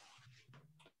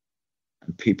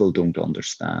 And people don't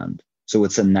understand. So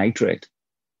it's a nitrate,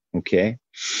 okay?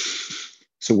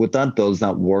 So what that does,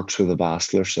 that works with the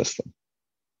vascular system,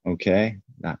 okay?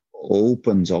 That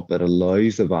opens up, it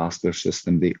allows the vascular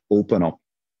system to open up.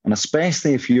 And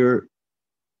especially if you're,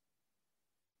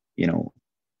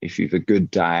 if you've a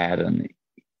good diet and,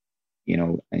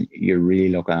 and you're really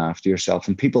looking after yourself,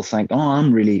 and people think, oh,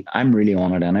 I'm really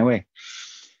on it anyway.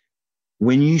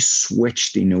 When you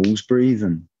switch the nose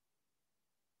breathing,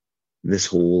 this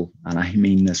whole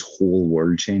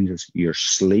world changes. Your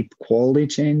sleep quality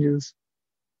changes.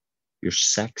 Your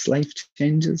sex life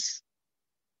changes.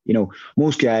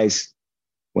 Most guys,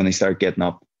 when they start getting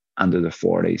up under their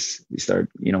 40s, they start,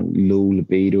 low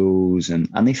libidos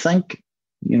and they think,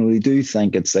 they do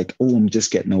think it's like, oh, I'm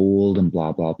just getting old and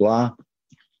blah, blah, blah.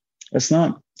 It's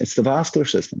not. It's the vascular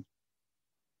system.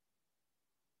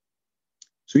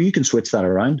 So you can switch that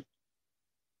around.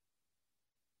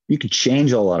 You can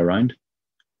change all that around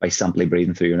by simply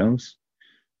breathing through your nose.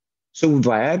 So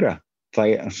Viagra,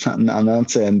 I'm not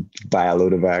saying buy a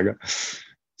load of Viagra.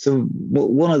 So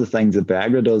one of the things that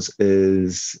Viagra does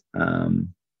is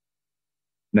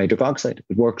nitric oxide.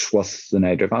 It works with the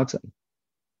nitric oxide.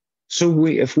 So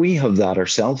if we have that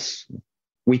ourselves,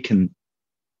 we can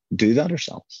do that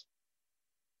ourselves.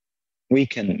 We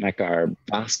can make our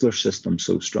vascular system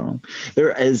so strong.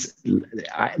 There is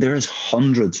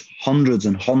hundreds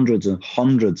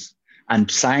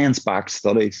and science-backed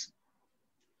studies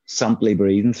simply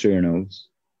breathing through your nose,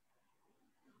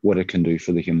 what it can do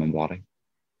for the human body.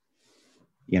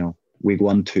 We go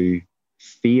into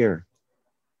fear.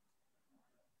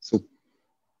 So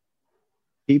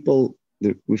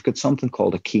we've got something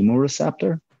called a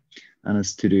chemoreceptor, and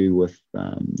it's to do with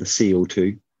the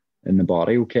CO2 in the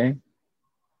body, okay?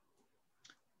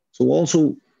 So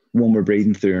also when we're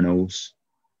breathing through your nose,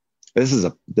 this is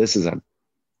a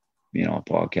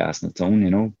podcast on its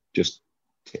own, just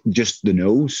the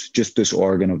nose, just this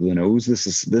organ of the nose. This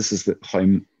is how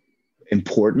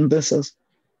important this is.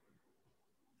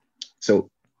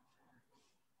 So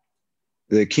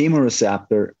the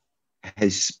chemoreceptor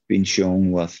has been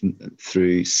shown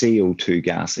through CO2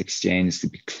 gas exchange to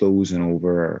be closing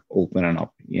over or opening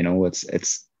up.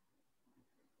 It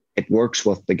works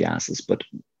with the gases, but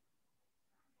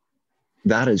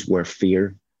that is where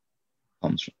fear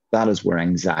comes from. That is where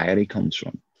anxiety comes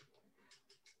from.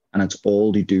 And it's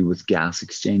all to do with gas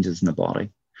exchanges in the body.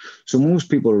 So most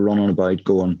people are running about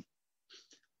going,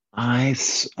 I'm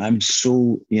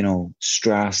so,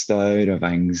 stressed out, of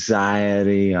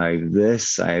anxiety, I have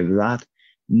this, I have that.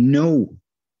 No,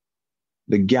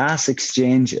 the gas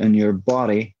exchange in your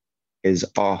body is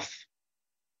off.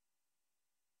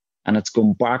 And it's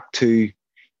going back to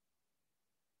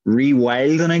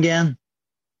rewilding again.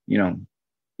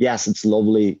 Yes, it's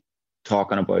lovely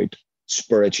talking about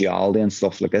spirituality and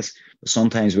stuff like this, but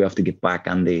sometimes we have to get back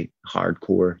on the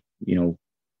hardcore,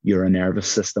 you're a nervous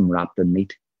system wrapped in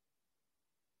meat.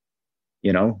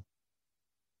 You know,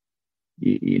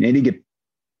 you need to get,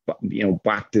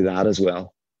 back to that as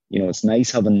well. It's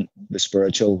nice having the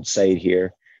spiritual side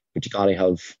here, but you got to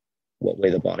have what way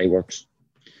the body works.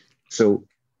 So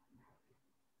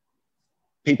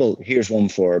here's one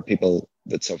for people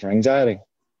that suffer anxiety.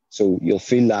 So you'll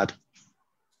feel that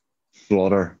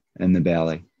flutter in the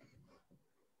belly.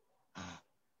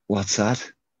 What's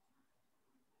that?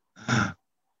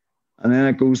 And then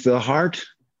it goes to the heart.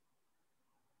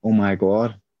 Oh my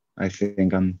God, I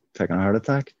think I'm taking a heart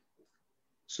attack.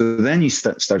 So then you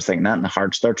start thinking that, and the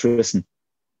heart starts racing.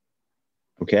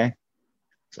 Okay?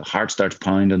 So the heart starts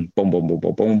pounding, boom, boom, boom,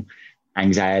 boom, boom.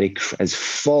 Anxiety is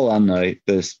full on now.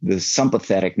 The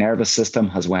sympathetic nervous system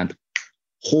has went,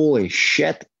 holy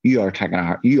shit, you're taking a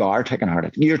heart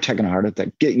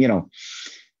attack.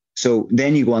 So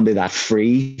then you go into that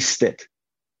freeze state.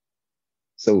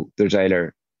 So there's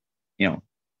either,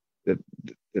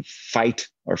 the fight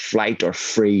or flight or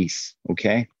freeze.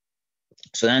 Okay.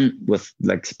 So then with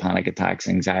like panic attacks,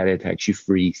 anxiety attacks, you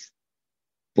freeze.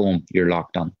 Boom, you're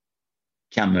locked on.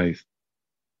 Can't move.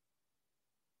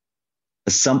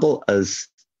 As simple as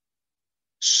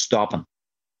stopping,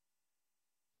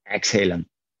 exhaling,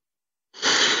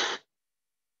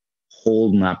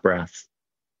 holding that breath,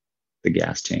 the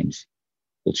gas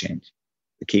will change.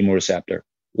 The chemoreceptor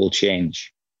will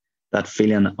change. That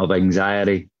feeling of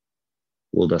anxiety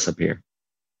will disappear.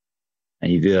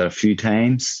 And you do that a few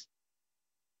times,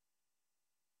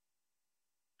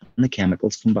 and the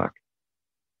chemicals come back.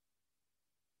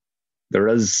 There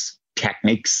is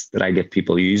techniques that I get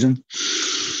people using.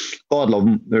 God love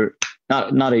them. They're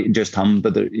not just him,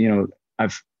 but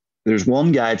there's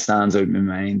one guy that stands out in my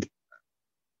mind,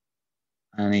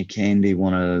 and he came to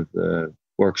one of the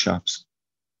workshops,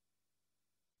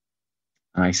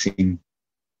 and I seen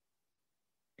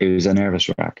he was a nervous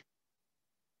wreck.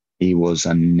 He was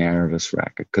a nervous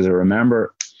wreck because I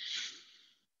remember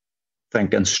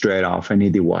thinking straight off, I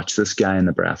need to watch this guy in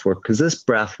the breath work, because this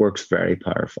breath work's very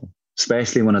powerful,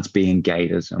 especially when it's being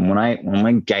guided. And when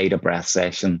I guide a breath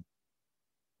session,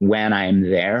 when I'm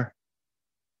there,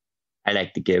 I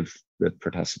like to give the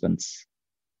participants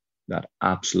that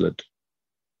absolute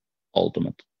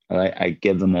ultimate. I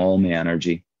give them all my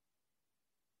energy,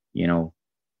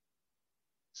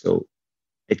 So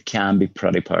it can be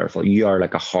pretty powerful. You are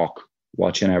like a hawk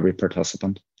watching every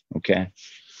participant. Okay.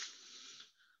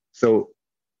 So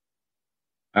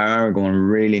I remember going,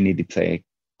 really need to pay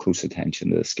close attention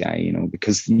to this guy,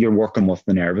 because you're working with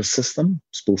the nervous system,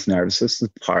 both nervous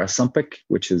systems, parasympathetic,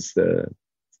 which is the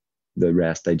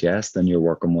rest digest, and you're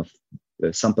working with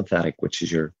the sympathetic, which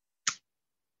is your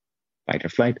fight or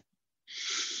flight.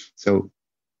 So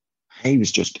he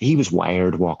was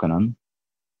wired walking on.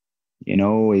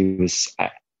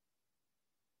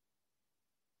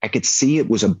 I could see it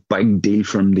was a big deal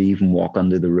for him to even walk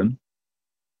into the room.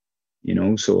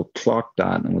 So I clocked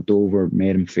that and went over,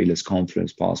 made him feel as confident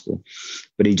as possible.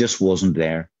 But he just wasn't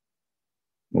there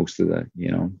most of the,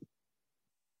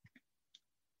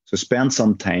 So spent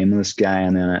some time with this guy,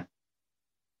 and then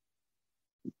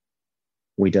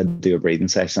we did do a breathing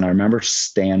session. I remember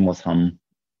staying with him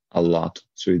a lot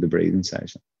through the breathing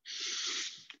session.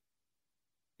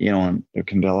 And there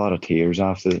can be a lot of tears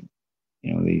after,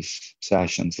 these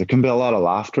sessions. There can be a lot of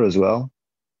laughter as well.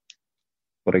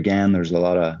 But again, there's a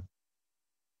lot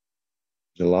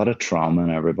of trauma in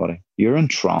everybody. You're in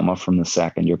trauma from the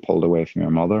second you're pulled away from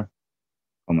your mother,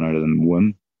 coming out of the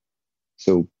womb.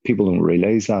 So people don't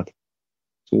realize that.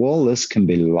 So all this can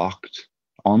be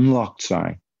unlocked,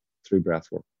 through breath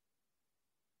work.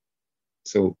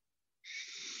 So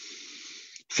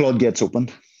floodgates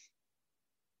opened.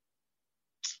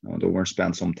 We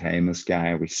spent some time with this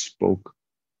guy. We spoke,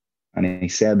 and he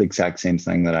said the exact same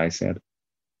thing that I said.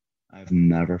 I've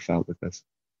never felt like this.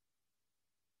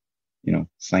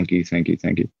 Thank you.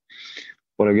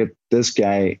 But I get this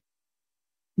guy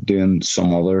doing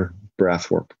some other breath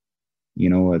work.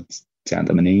 I'd sent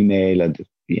him an email. I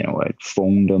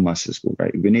phoned him. I says, well,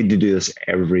 right, we need to do this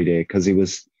every day, because he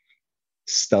was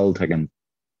still taking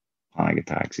panic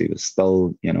attacks. He was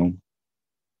still, you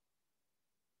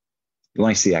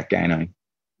want to see that guy now,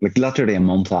 like literally a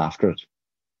month after it.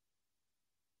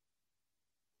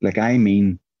 Like, I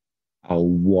mean, a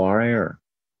warrior.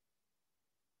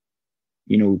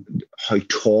 How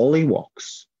tall he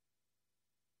walks.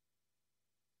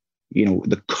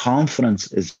 The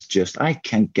confidence is just, I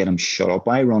can't get him shut up.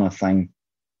 I run a thing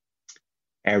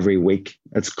every week.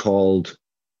 It's called,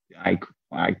 I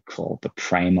call it the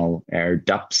Primal Air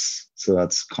Dips. So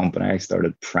that's a company I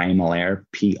started, Primal Air,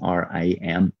 Primal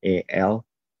Eire.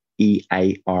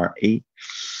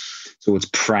 So it's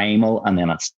primal, and then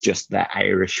it's just the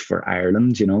Irish for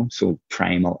Ireland, you know. So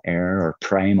primal air or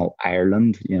primal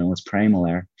Ireland, you know, it's primal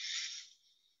air.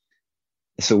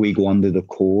 So we go under the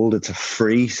cold. It's a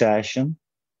free session.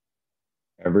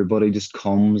 Everybody just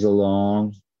comes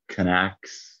along,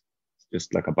 connects. It's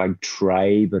just like a big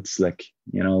tribe. It's like,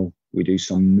 you know, we do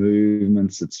some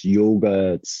movements. It's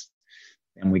yoga.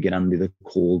 And we get into the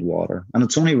cold water. And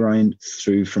it's only round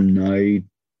through from now to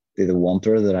the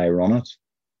winter that I run it,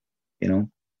 you know.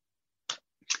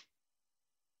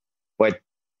 But,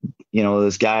 you know,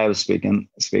 this guy I was speaking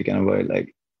about,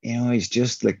 like, you know, he's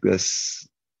just like this,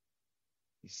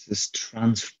 he's just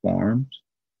transformed.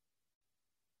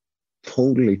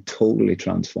 Totally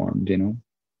transformed, you know.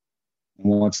 And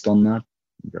what's done that?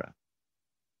 Breath.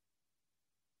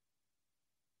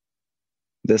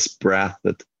 This breath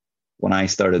that when I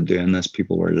started doing this,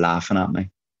 people were laughing at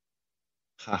me.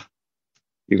 Ha,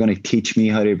 you're going to teach me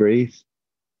how to breathe?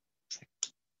 It's like,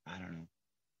 I don't know.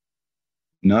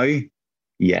 Now,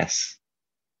 yes,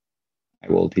 I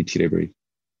will teach you to breathe.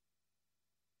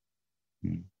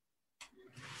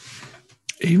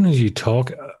 Even as you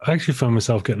talk, I actually found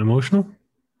myself getting emotional.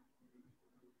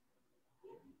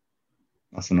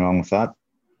 Nothing wrong with that.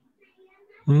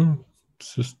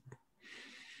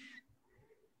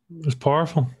 It's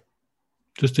powerful.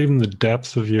 Just even the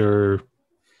depth of your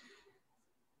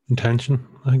intention,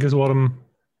 I think, is what I'm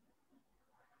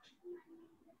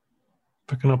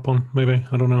picking up on. Maybe,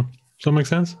 I don't know. Does that make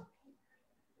sense?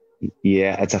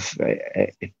 Yeah,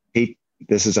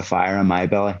 this is a fire in my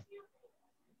belly.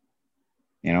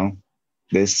 You know,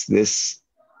 this.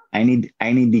 I need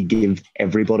to give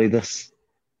everybody this.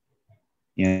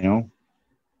 You know,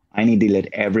 I need to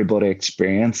let everybody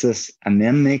experience this, and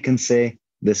then they can say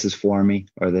this is for me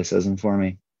or this isn't for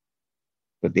me.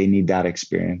 But they need that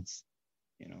experience.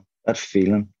 You know, that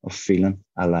feeling of feeling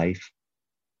alive,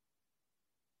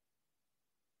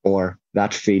 or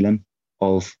that feeling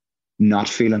of not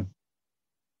feeling.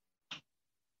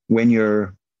 When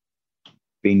you're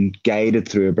being guided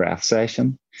through a breath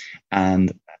session,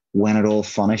 and when it all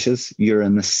finishes, you're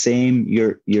in the same,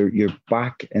 you're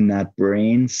back in that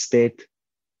brain state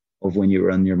of when you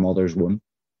were in your mother's womb.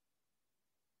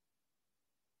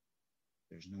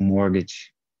 There's no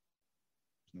mortgage,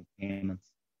 there's no payments,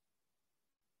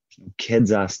 there's no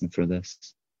kids asking for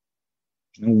this,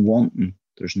 there's no wanting,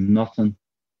 there's nothing,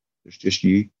 there's just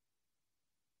you.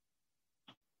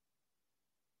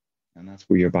 And that's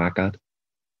where you're back at.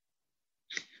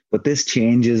 But this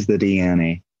changes the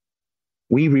DNA.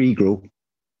 We regrow.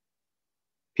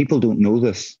 People don't know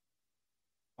this.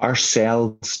 Our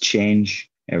cells change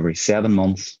every 7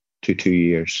 months to 2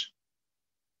 years.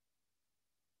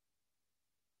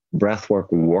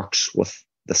 Breathwork works with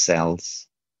the cells.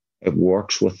 It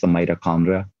works with the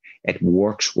mitochondria. It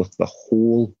works with the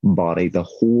whole body. The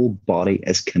whole body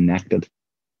is connected.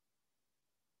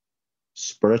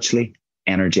 Spiritually,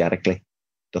 energetically.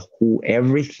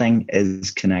 Everything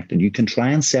is connected. You can try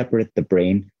and separate the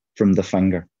brain from the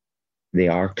finger. They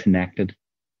are connected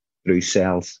through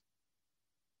cells.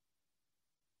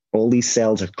 All these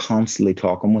cells are constantly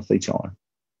talking with each other.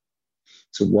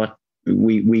 So what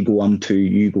we go on to,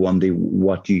 you go on to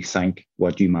what you think,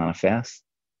 what you manifest.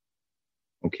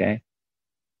 Okay?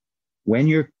 When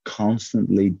you're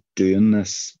constantly doing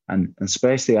this, and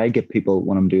especially I get people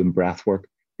when I'm doing breath work,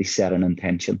 they set an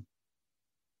intention.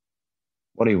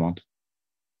 What do you want?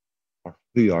 Or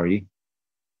who are you?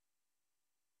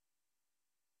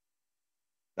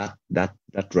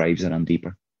 That drives it on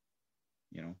deeper.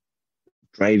 You know,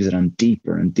 drives it on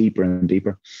deeper and deeper and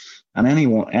deeper. And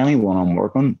anyone I'm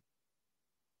working,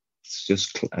 it's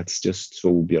just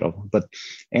so beautiful. But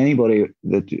anybody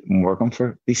that I'm working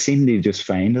for, they seem to just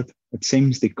find it. It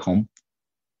seems to come.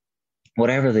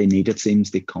 Whatever they need, it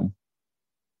seems to come.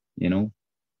 You know,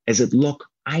 is it luck?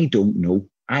 I don't know.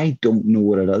 I don't know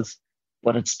what it is,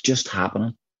 but it's just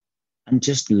happening. And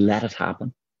just let it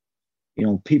happen. You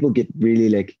know, people get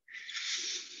really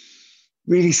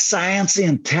sciencey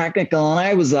and technical. And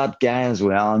I was that guy as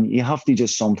well. And you have to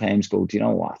just sometimes go, do you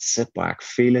know what? Sit back,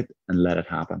 feel it, and let it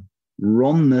happen.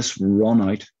 Run this, run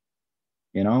out.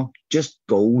 You know, just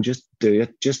go, just do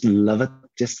it, just live it,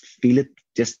 just feel it,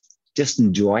 just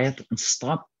enjoy it, and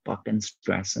stop fucking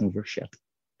stressing over shit.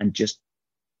 And just,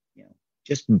 you know,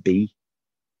 just be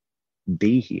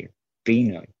here, be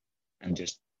now, and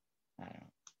just, I don't know,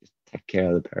 just take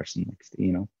care of the person next to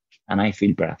you know. And I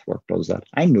feel breath work does that.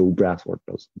 I know breath work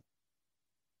does it.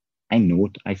 I know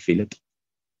it. I feel it.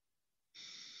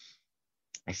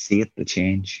 I see it, the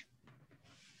change.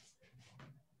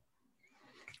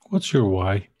 What's your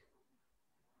why?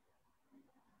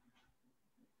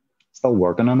 Still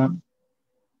working on it.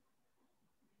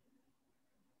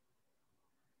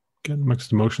 Getting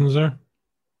mixed emotions there.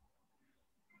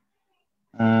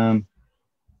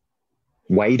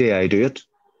 Why do I do it?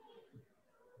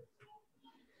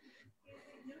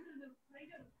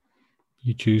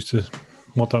 You choose to,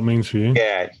 what that means for you.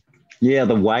 Yeah,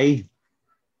 the why.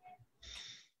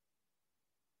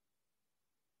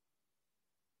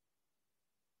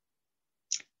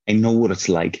 I know what it's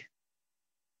like.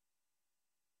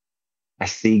 I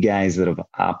see guys that have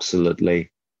absolutely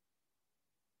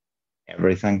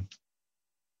everything,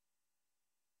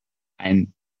 and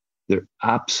they're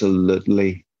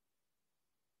absolutely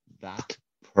that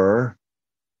poor.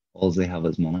 All they have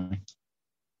is money,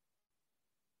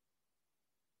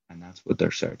 and that's what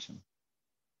they're searching.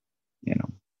 You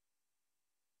know,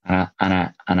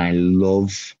 and I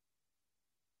love.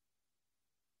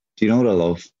 Do you know what I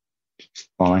love? It's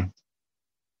funny.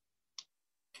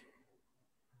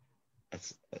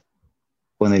 It's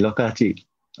when they look at you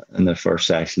in the first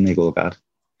session, they go, "God,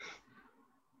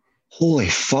 holy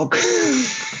fuck."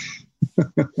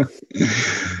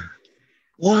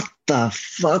 What the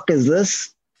fuck is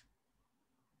this?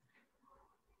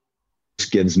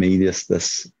 Just gives me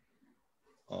this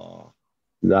oh,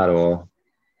 that awe.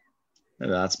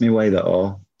 That's me way the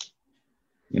awe.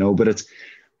 You know, but it's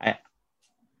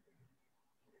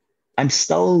I'm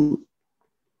still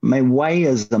my why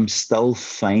is I'm still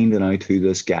finding out who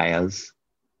this guy is.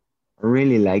 I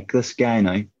really like this guy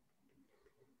now.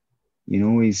 You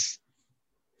know, he's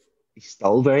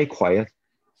still very quiet.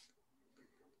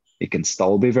 He can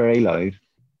still be very loud.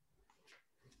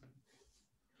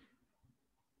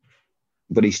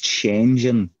 But he's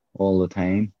changing all the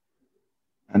time.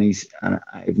 And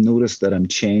I've noticed that I'm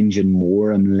changing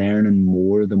more, I'm learning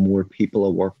more the more people I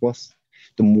work with,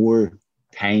 the more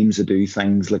times I do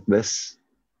things like this,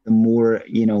 the more,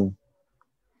 you know,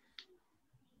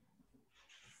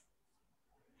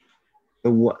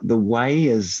 the why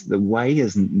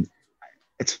isn't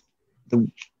it's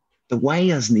the why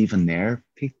isn't even there,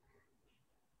 Pete,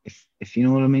 if you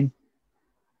know what I mean.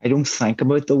 I don't think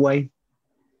about the why.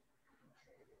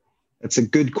 It's a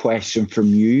good question from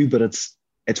you, but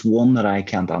it's one that I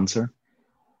can't answer.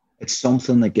 It's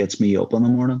something that gets me up in the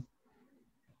morning.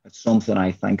 It's something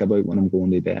I think about when I'm going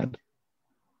to bed.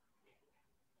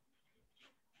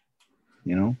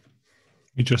 You know?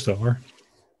 You just are.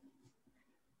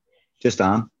 Just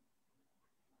am.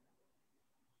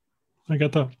 I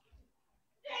get that.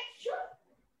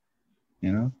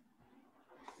 You know?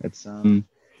 It's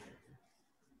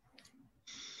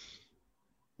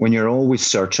when you're always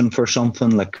searching for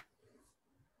something, like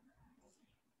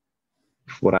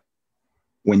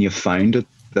when you found it,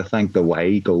 I think the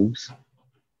way goes.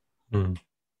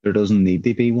 There doesn't need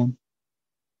to be one.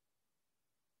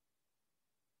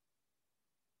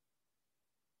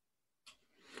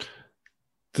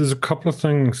 There's a couple of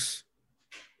things.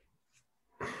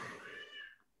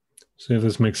 See if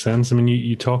this makes sense. I mean,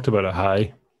 you talked about a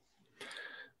high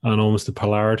and almost the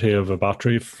polarity of a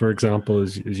battery, for example,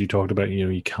 as you talked about, you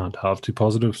know, you can't have two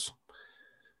positives.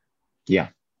 Yeah.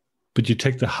 But you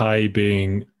take the high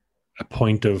being a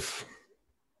point of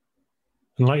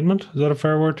enlightenment. Is that a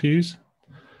fair word to use?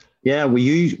 Yeah,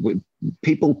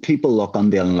 people look on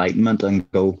the enlightenment and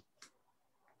go,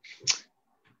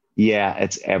 yeah,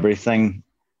 it's everything.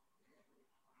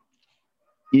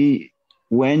 If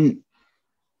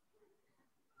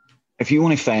you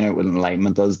want to find out what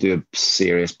enlightenment does, do a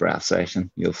serious breath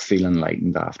session. You'll feel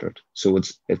enlightened after it. So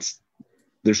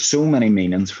there's so many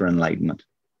meanings for enlightenment.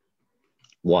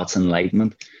 What's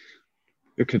enlightenment?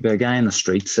 There could be a guy in the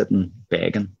street sitting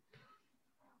begging,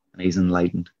 and he's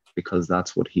enlightened because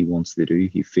that's what he wants to do.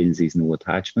 He feels he's no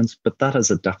attachments, but that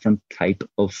is a different type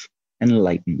of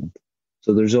enlightenment.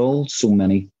 So there's all so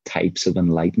many types of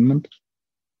enlightenment.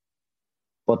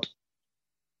 But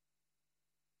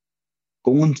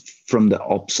going from the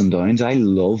ups and downs, I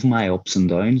love my ups and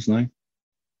downs now.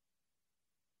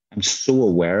 I'm so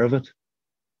aware of it.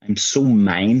 I'm so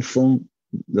mindful.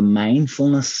 The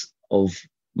mindfulness of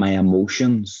my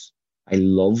emotions, I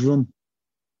love them.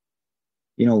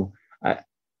 You know,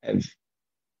 if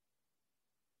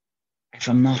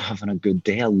I'm not having a good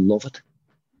day, I love it.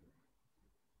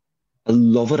 I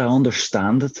love it. I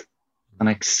understand it and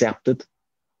I accept it.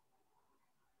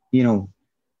 You know,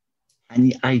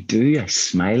 and I do. I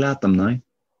smile at them now.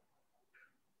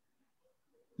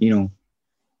 You know,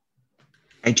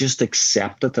 I just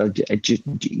accept it.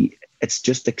 It's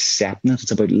just accepting it.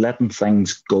 It's about letting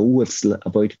things go. It's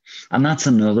about, and that's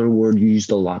another word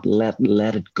used a lot. Let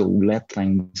it go. Let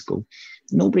things go.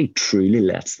 Nobody truly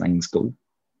lets things go.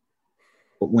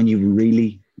 But when you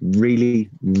really, really,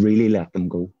 really let them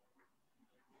go,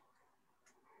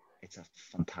 it's a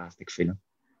fantastic feeling.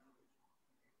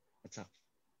 It's a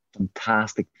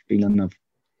fantastic feeling of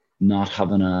not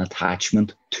having an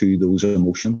attachment to those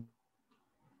emotions,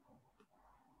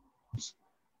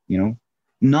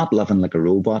 not living like a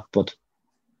robot, but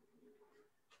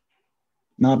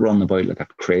not running about like a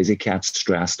crazy cat,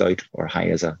 stressed out or high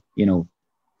as a, you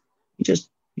just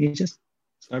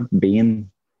start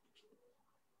being,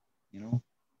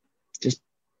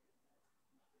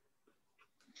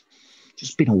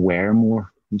 just being aware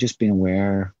more, just being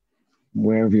aware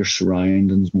of your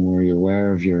surroundings more. You're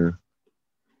aware of your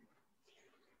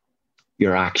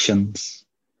actions.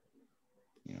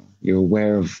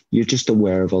 You're just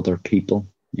aware of other people,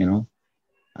 and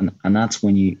that's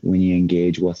when you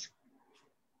engage with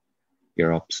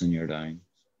your ups and your downs.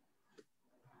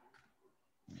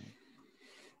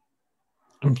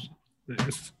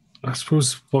 I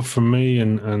suppose what for me,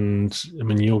 and I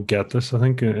mean, you'll get this, I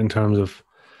think, in terms of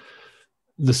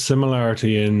the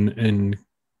similarity in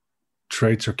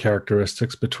traits or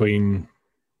characteristics between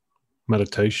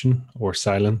meditation or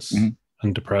silence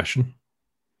and depression.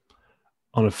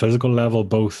 On a physical level,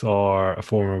 both are a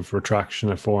form of retraction,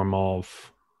 a form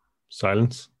of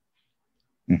silence,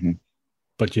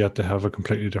 but yet they have a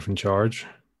completely different charge.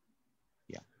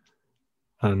 Yeah.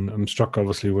 And I'm struck,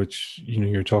 obviously, which,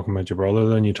 you're talking about your brother,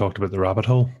 then you talked about the rabbit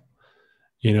hole,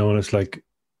 and it's like,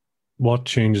 what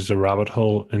changes a rabbit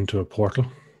hole into a portal?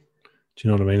 Do you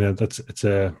know what I mean? It's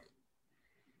a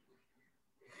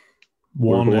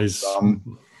one is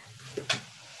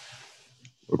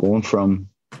we're going from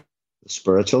the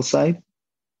spiritual side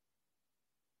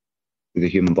to the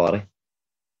human body.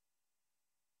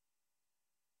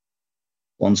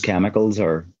 One's chemicals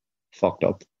are fucked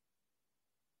up.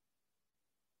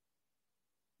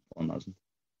 One doesn't.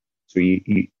 So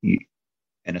you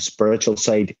in a spiritual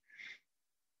side,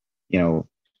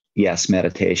 yes,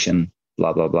 meditation,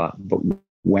 blah, blah, blah. But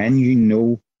when you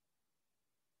know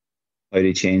how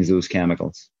to change those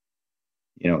chemicals,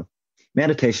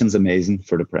 meditation's amazing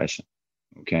for depression.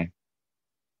 Okay.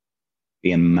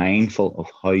 Being mindful of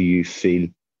how you feel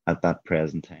at that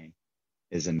present time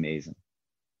is amazing.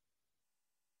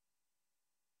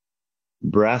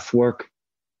 Breath work,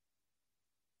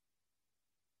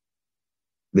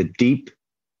 the deep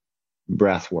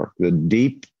breath work, the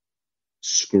deep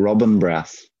scrubbing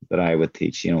breath that I would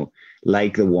teach,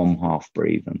 like the Wim Hof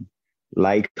breathing,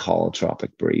 like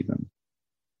holotropic breathing,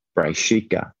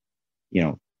 Brashika,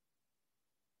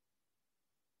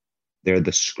 they're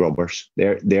the scrubbers.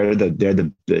 They're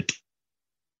the boot.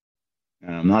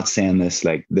 And I'm not saying this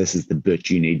like this is the boot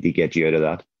you need to get you out of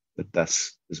that, but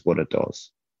this is what it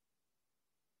does.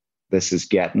 This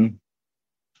gets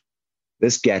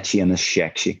you and this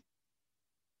shakes you.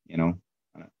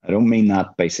 I don't mean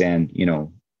that by saying,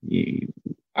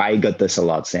 I got this a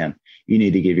lot saying you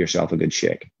need to give yourself a good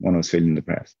shake when I was feeling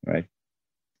depressed, right?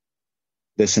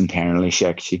 This internally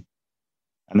shakes you.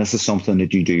 And this is something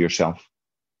that you do yourself.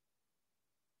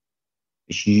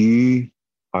 If you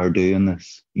are doing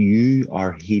this, you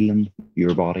are healing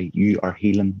your body. You are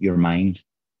healing your mind.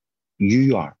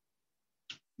 You are.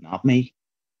 Not me,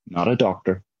 not a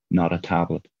doctor, not a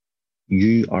tablet.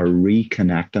 You are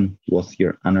reconnecting with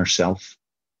your inner self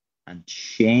and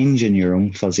changing your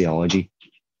own physiology.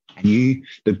 And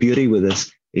the beauty with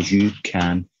this is you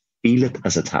can feel it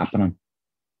as it's happening.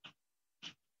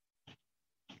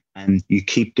 And you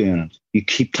keep doing it. You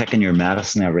keep taking your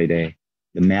medicine every day,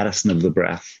 the medicine of the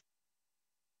breath.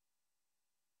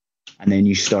 And then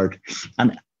you start,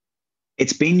 and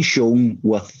it's been shown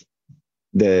with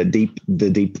the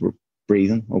deep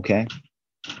breathing, okay?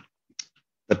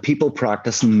 The people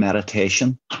practicing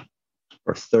meditation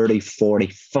for 30, 40,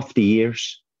 50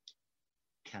 years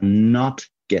cannot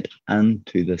get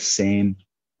into the same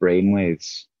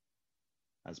brainwaves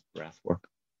as breath work.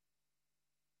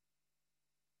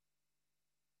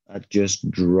 That just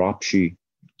drops you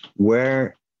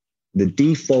where the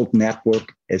default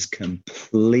network is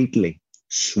completely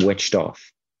switched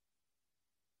off.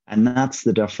 And that's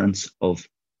the difference of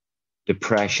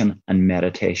depression and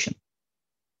meditation.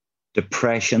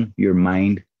 Depression, your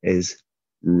mind is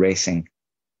racing.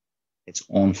 It's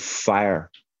on fire.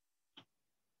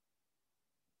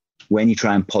 When you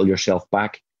try and pull yourself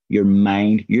back, your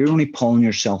mind, you're only pulling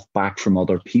yourself back from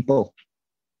other people.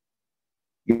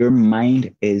 Your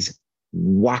mind is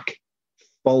whack,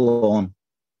 full on.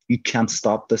 You can't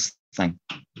stop this thing.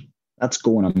 That's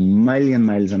going a million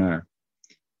miles an hour.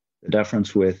 The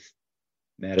difference with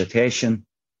meditation,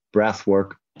 breath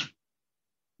work,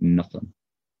 nothing.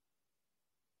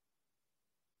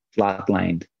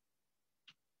 Flatlined,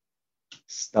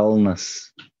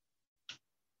 stillness.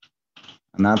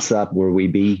 And that's that where we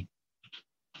be.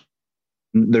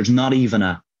 There's not even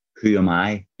a who am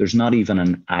I? There's not even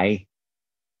an I.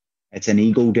 It's an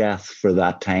ego death for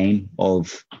that time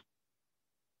of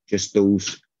just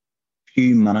those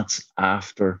few minutes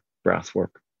after breath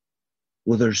work.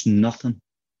 Well, there's nothing.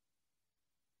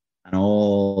 And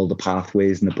all the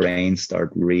pathways in the brain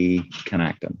start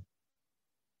reconnecting.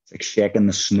 It's like shaking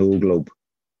the snow globe.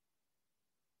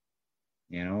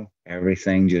 You know,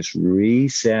 everything just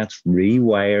resets,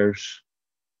 rewires.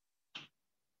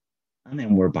 And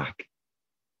then we're back.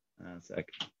 And it's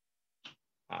like,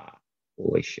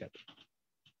 holy shit.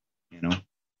 You know,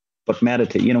 but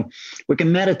meditate, you know, we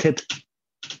can meditate.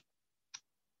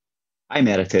 I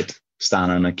meditate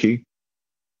standing in a queue.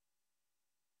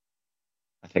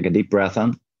 I take a deep breath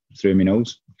in through my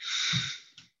nose,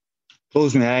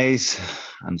 close my eyes,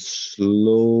 and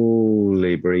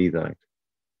slowly breathe out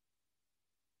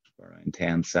for around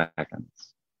 10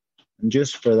 seconds. And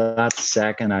just for that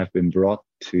second, I've been brought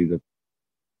to the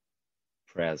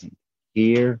present,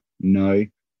 here, now,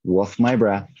 with my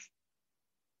breath.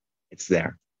 It's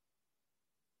there.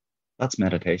 That's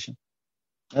meditation.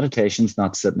 Meditation's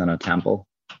not sitting in a temple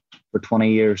for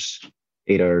 20 years,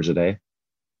 8 hours a day.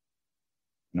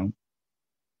 You know?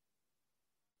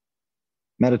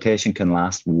 Meditation can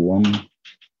last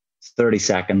 30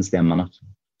 seconds to a minute.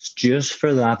 It's just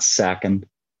for that second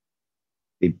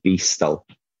to be still.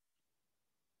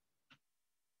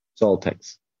 It's all it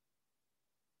takes.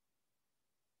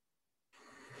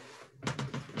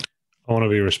 I want to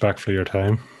be respectful of your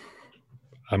time.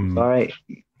 Sorry.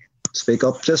 Speak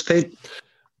up, just Pete.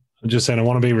 I'm just saying I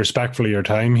want to be respectful of your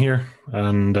time here,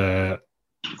 and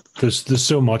there's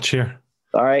so much here.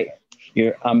 All right,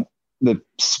 the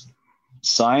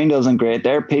sound isn't great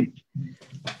there, Pete.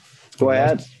 Go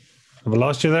ahead. Have I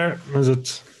lost you there? Is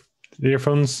it the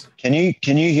earphones? Can you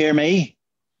hear me?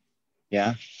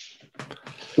 Yeah.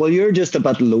 Well, you're just a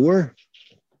bit lower.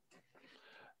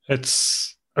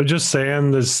 I'm just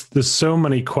saying there's so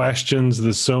many questions,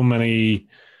 there's so many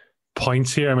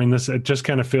points here. I mean, it just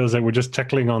kind of feels like we're just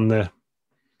tickling on the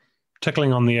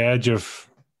edge of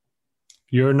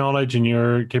your knowledge and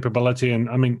your capability. And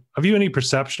I mean, have you any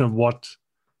perception of what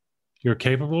you're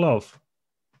capable of?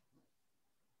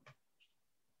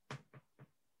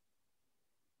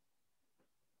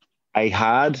 I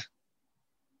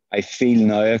feel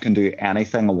now I can do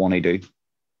anything I want to do.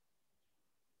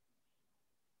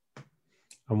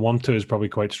 And want to is probably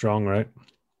quite strong, right?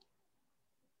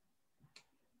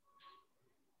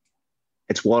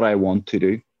 It's what I want to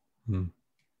do.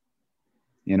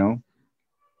 You know,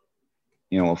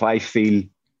 if I feel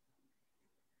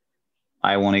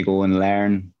I want to go and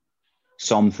learn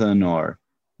something or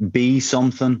be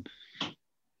something,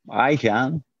 I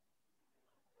can.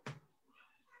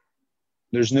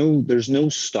 There's no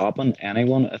stopping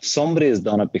anyone. If somebody has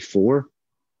done it before,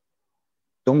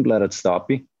 don't let it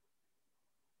stop you.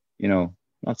 You know,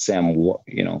 not saying what,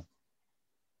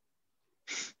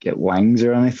 get wings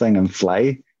or anything and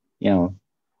fly,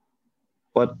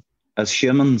 but as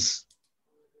humans,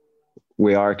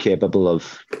 we are capable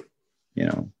of,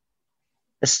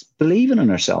 it's believing in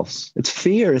ourselves. It's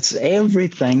fear. It's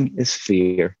everything is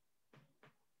fear.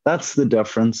 That's the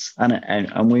difference.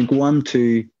 And we go on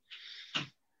to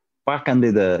back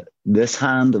into this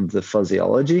hand of the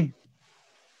physiology.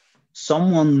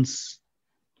 Someone's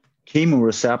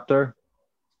chemoreceptor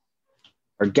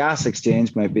or gas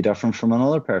exchange might be different from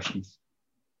another person's.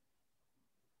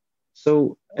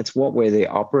 So it's what way they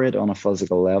operate on a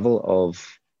physical level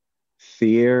of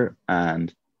fear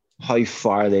and how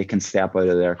far they can step out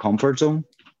of their comfort zone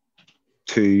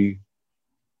to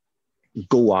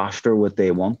go after what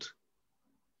they want,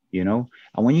 And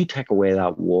when you take away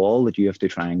that wall that you have to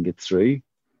try and get through,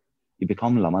 you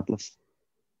become limitless.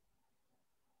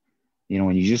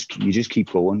 And you just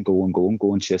keep going,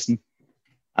 chasing.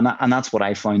 And that's what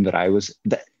I found that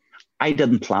I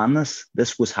didn't plan this.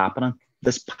 This was happening.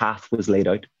 This path was laid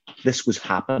out. This was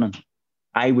happening.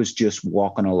 I was just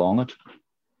walking along it.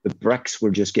 The bricks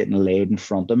were just getting laid in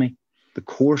front of me. The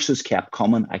courses kept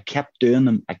coming. I kept doing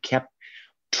them. I kept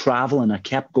traveling. I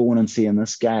kept going and seeing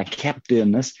this guy. I kept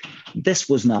doing this. This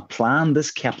was not planned.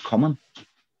 This kept coming.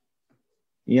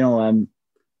 I'm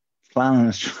planning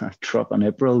a trip in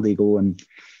April. They go and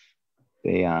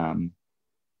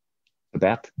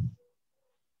Tibet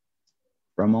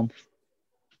for a month.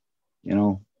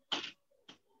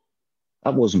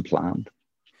 That wasn't planned.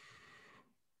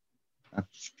 That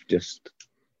just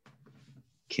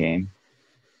came.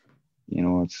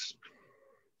 It's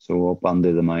so up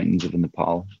under the mountains of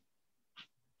Nepal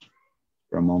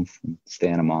for a month and stay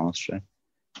in a monastery.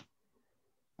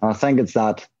 And I think it's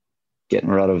that getting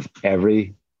rid of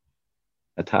every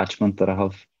attachment that I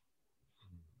have.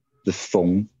 The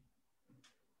phone.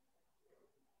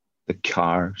 the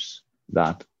cars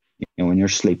that, when you're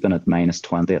sleeping at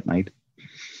 -20 at night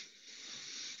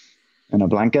in a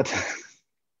blanket,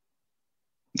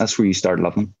 that's where you start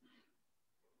loving.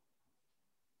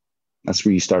 That's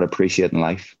where you start appreciating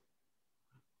life.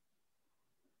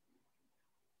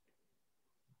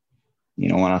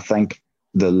 And I think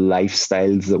the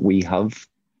lifestyles that we have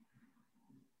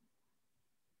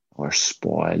are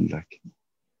spoiled. Like,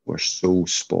 we're so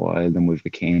spoiled, and we've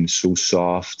become so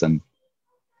soft, and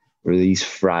we're these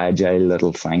fragile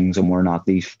little things, and we're not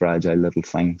these fragile little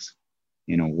things.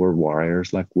 We're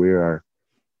warriors. Like, we are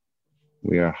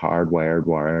hardwired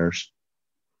warriors,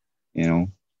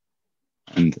 and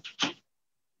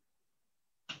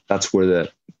that's where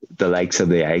the likes of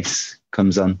the ice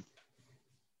comes in.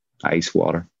 Ice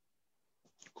water,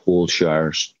 cold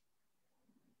showers.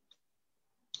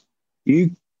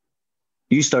 You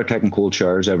start taking cold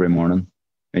showers every morning,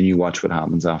 and you watch what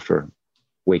happens after a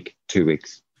week, 2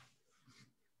 weeks.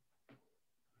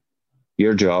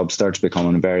 Your job starts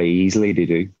becoming very easily to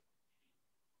do,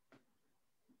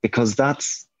 because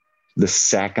that's the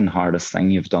second hardest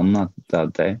thing you've done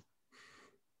that day.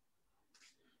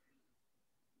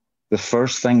 The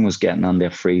first thing was getting under a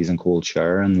freezing cold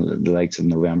shower in the likes of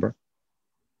November.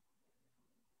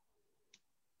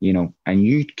 And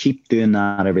you keep doing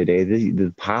that every day.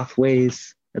 The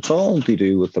pathways, it's all to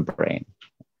do with the brain.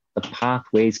 The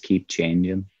pathways keep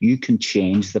changing. You can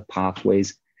change the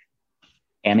pathways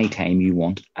anytime you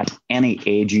want, at any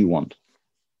age you want.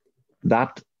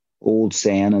 That old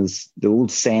saying is, the old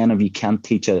saying of you can't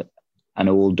teach an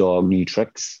old dog new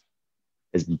tricks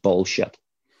is bullshit.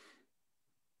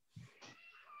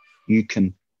 You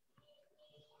can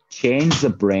change the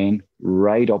brain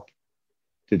right up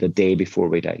to the day before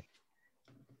we die.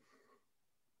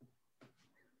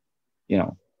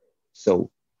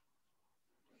 So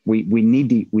we need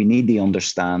to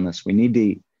understand this. We need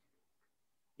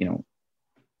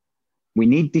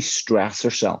to stress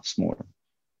ourselves more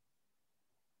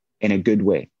in a good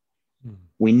way.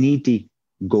 We need to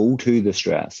go to the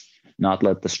stress, not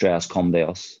let the stress come to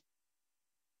us.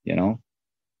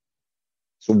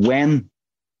 So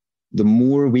the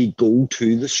more we go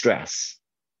to the stress,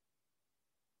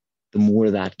 the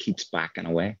more that keeps backing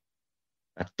away.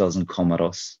 That doesn't come at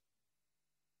us.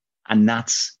 And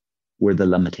that's where the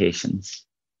limitations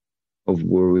of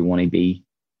where we want to be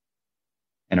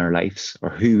in our lives, or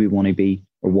who we want to be,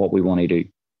 or what we want to do.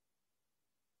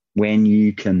 When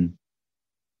you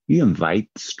invite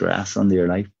stress into your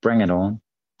life, bring it on.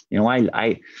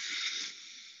 I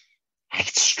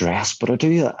get stressed, but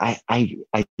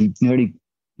I nearly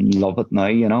love it now.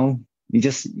 You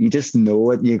just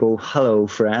know it. And you go, hello,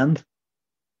 friend.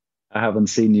 I haven't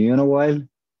seen you in a while.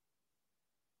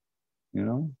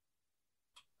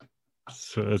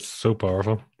 So it's so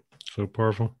powerful. So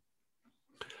powerful.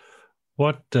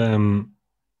 What, for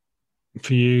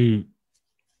you,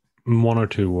 in 1 or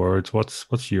 2 words,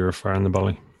 what's your fire in the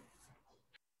belly?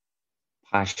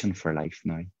 Passion for life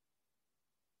now.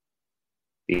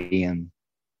 Being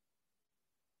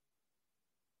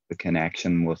the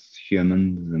connection with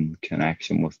humans and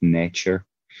connection with nature.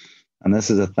 And this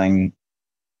is a thing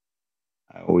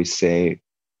I always say,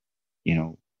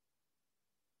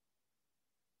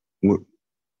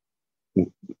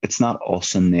 it's not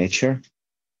us and nature.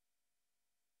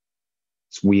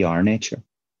 It's we are nature.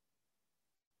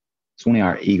 It's only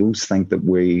our egos think that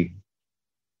we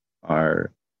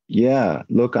are,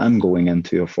 look, I'm going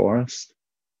into a forest.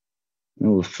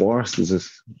 The forest is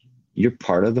this, you're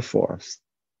part of the forest.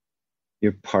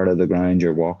 You're part of the ground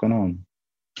you're walking on.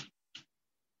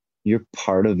 You're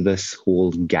part of this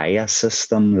whole Gaia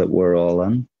system that we're all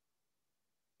in.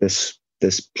 This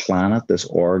planet, this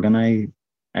organized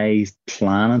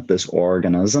planet, this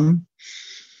organism.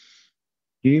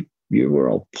 You were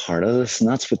all part of this, and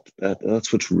that's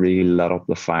what's really lit up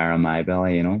the fire in my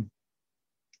belly.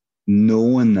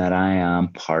 Knowing that I am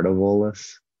part of all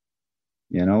this,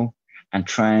 and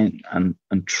trying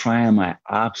my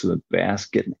absolute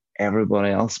best, getting everybody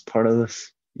else part of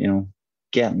this,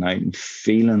 getting out and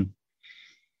feeling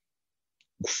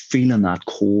that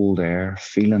cold air,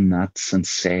 feeling that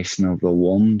sensation of the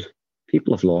wind.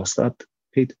 People have lost that,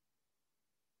 Pete.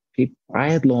 I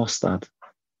had lost that.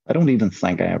 I don't even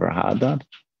think I ever had that,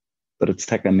 but it's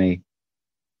taken me.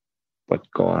 But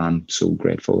God, I'm so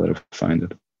grateful that I've found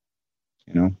it,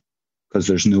 because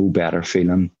there's no better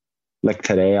feeling. Like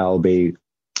today, I'll be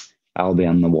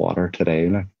in the water today,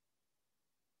 like,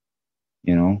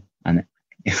 and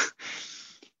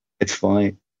it's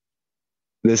funny.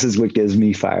 This is what gives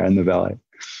me fire in the belly.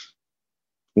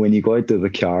 When you go out to the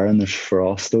car and there's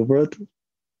frost over it,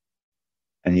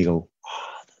 and you go,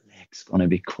 oh, the lake's going to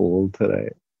be cold today.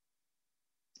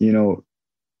 you know,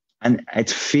 and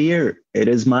it's fear. It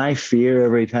is my fear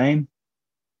every time.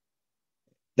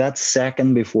 That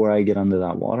second before I get under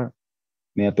that water,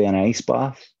 may it be an ice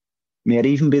bath, may it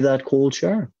even be that cold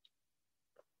shower.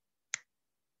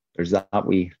 There's that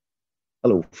wee,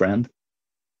 hello, friend,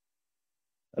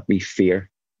 that wee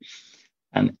fear.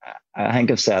 And I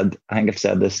think I've said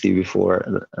this to you before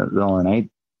the other night.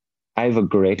 I have a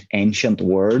great ancient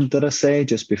word that I say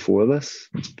just before this.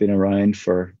 It's been around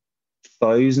for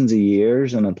thousands of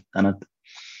years, and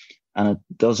it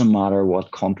doesn't matter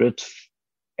what country.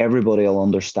 Everybody will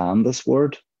understand this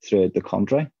word throughout the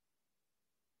country,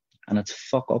 and it's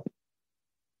fuck up.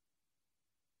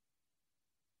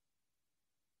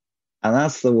 And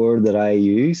that's the word that I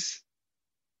use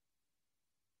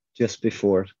just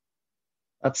before it.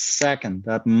 That second,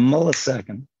 that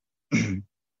millisecond,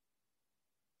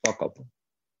 fuck up.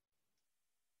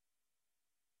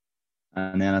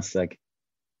 And then it's like,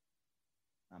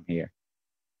 I'm here,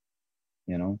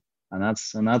 you know? And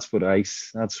that's what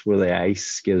that's where the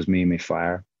ice gives me my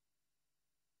fire,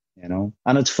 you know?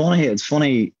 And it's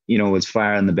funny, you know, it's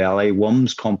fire in the belly.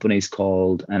 WUM's company's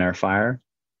called Inner Fire.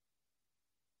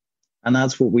 And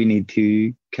that's what we need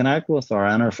to connect with, our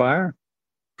inner fire.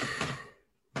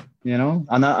 You know,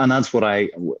 and that's what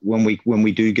when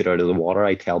we do get out of the water,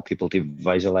 I tell people to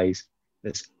visualize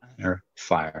this inner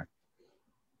fire,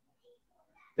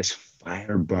 this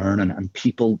fire burning, and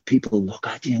people look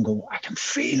at you and go, I can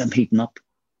feel them heating up.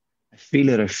 I feel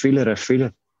it. And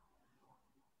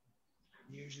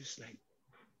you're just like,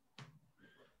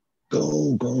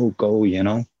 go, you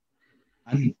know.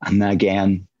 And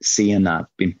again, seeing that,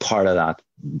 being part of that,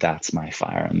 that's my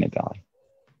fire in my belly.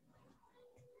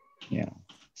 You know,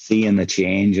 seeing the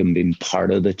change and being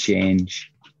part of the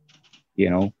change, you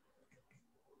know,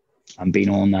 and being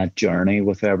on that journey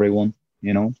with everyone,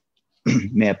 you know,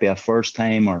 may it be a first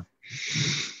time or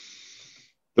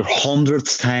their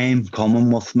 100th time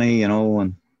coming with me, you know,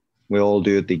 and we all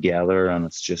do it together, and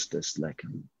it's just this like,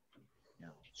 you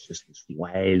know, it's just this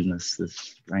wildness,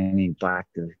 this bringing me back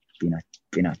to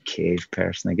being a cave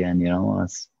person again, you know.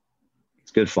 It's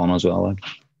good fun as well. Like.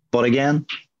 But again,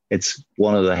 it's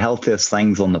one of the healthiest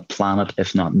things on the planet,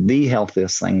 if not the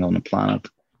healthiest thing on the planet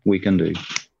we can do.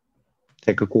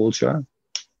 Take a cold shower.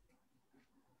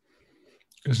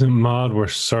 Isn't it mad we're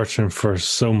searching for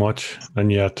so much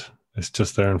and yet it's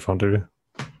just there in front of you?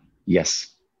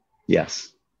 Yes.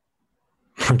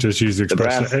 Just use the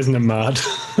expression, isn't it mad?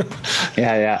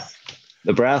 Yeah.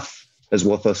 The breath is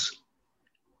with us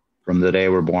from the day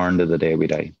we're born to the day we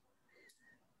die.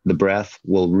 The breath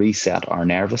will reset our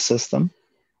nervous system.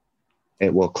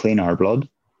 It will clean our blood,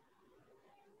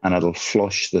 and it'll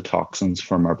flush the toxins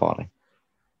from our body.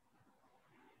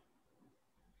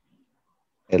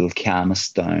 It'll calm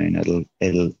us down.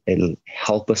 It'll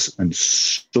help us in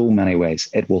so many ways.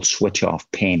 It will switch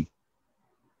off pain.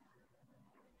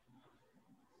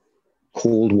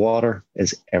 Cold water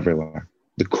is everywhere.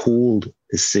 The cold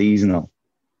is seasonal.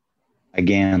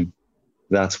 Again,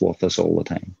 that's with us all the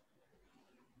time.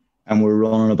 And we're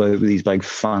running about with these big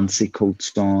fancy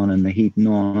coats on and the heating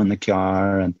on in the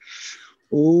car, and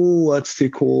oh, that's too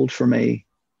cold for me.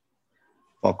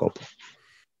 Fuck up.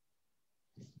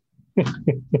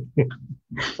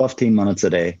 15 minutes a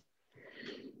day,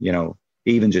 you know,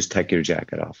 even just take your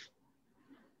jacket off.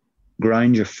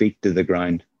 Ground your feet to the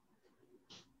ground.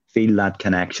 Feel that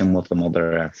connection with the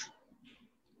Mother Earth.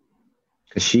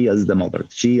 Because she is the mother.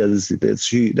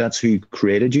 That's who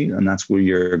created you, and that's where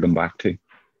you're going back to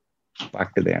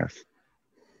the earth.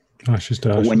 Oh, she's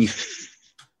delicious.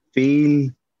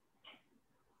 But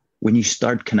when you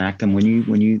start connecting,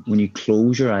 when you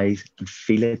close your eyes and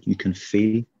feel it, you can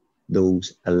feel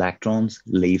those electrons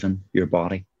leaving your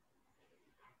body.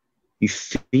 You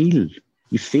feel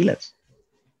it.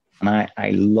 And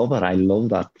I love it. I love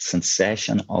that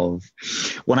sensation of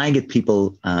when I get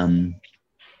people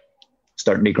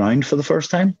starting to ground for the first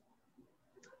time,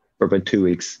 for about 2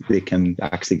 weeks, they can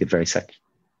actually get very sick.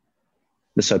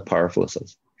 This is how powerful this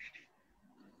is.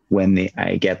 When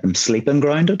I get them sleeping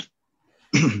grounded,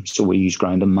 so we use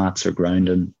grounding mats or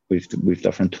grounding, we've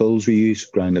different tools we use,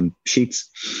 grounding sheets.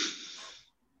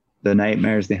 The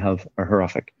nightmares they have are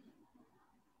horrific.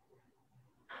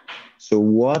 So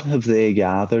what have they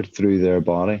gathered through their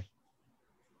body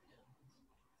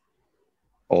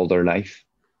all their life?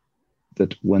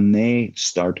 That when they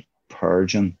start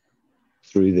purging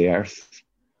through the earth,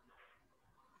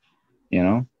 you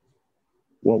know,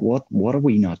 what are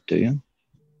we not doing?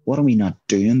 What are we not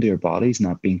doing to our bodies,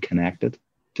 not being connected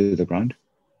to the ground?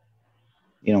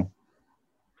 You know,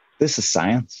 this is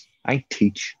science. I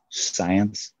teach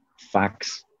science,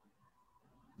 facts,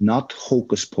 not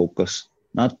hocus pocus,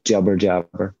 not jabber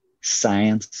jabber,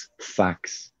 science,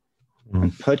 facts.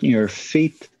 And putting your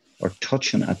feet or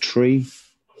touching a tree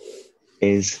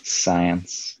is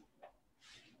science.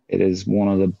 It is one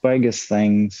of the biggest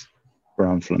things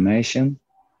for inflammation.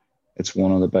 It's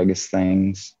one of the biggest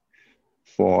things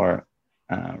for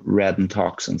redding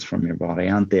toxins from your body,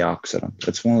 antioxidant.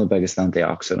 It's one of the biggest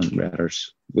antioxidant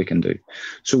redders we can do.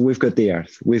 So we've got the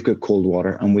earth, we've got cold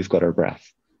water, and we've got our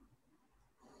breath.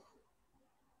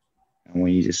 And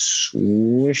when you just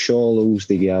swish all those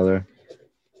together,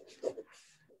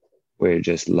 we're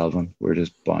just loving, we're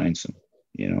just bouncing,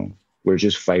 you know, we're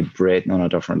just vibrating on a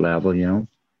different level, you know.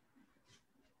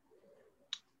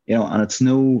 You know, and it's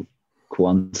no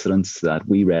coincidence that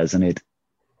we resonate.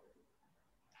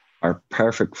 Our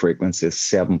perfect frequency is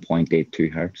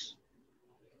 7.82 hertz.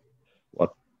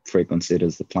 What frequency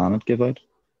does the planet give out?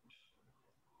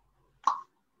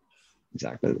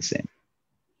 Exactly the same.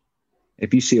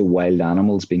 If you see a wild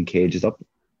animal that's been caged up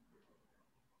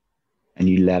and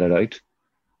you let it out,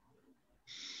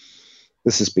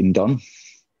 this has been done,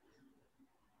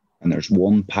 and there's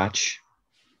one patch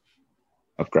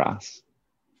of grass,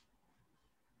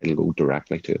 it'll go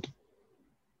directly to it,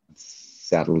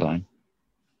 settle down.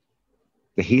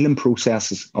 The healing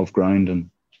processes of grounding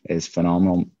is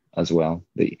phenomenal as well.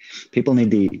 People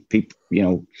need to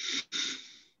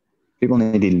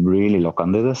really look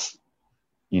into this.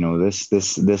 You know, this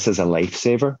is a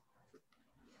lifesaver.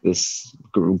 This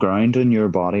grounding your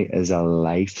body is a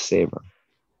lifesaver.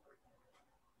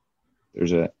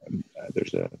 There's a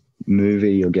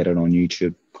movie, you'll get it on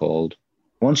YouTube, called,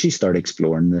 once you start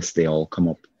exploring this, they all come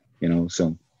up, you know.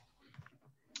 So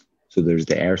there's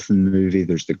the earthing movie,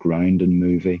 there's the grounding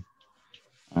movie.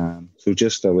 So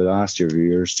just I would ask your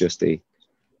viewers just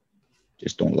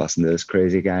don't listen to this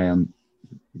crazy guy, and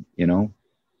you know,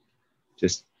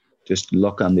 just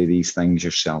look into these things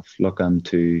yourself. Look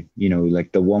into, you know,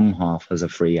 like the Wim Hof has a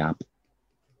free app,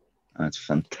 and it's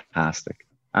fantastic.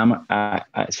 I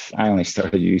only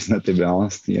started using it, to be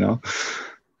honest. You know,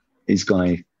 he's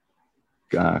gonna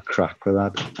crack with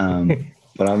that.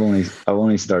 But I've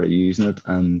only started using it,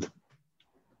 and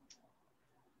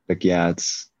like, yeah,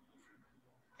 it's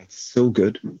so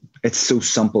good. It's so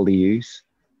simple to use,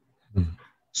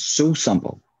 so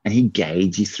simple, and he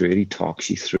guides you through it. He talks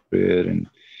you through it, and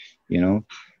you know,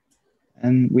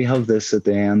 and we have this at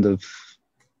the end of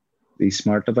these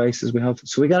smart devices we have.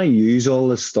 So we got to use all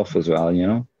this stuff as well, you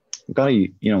know. We got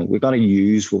to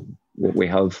use what we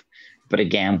have, but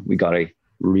again, we got to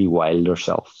rewild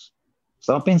ourselves.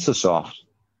 Stop being so soft.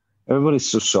 Everybody's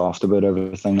so soft about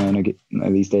everything now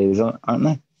these days, aren't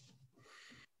they?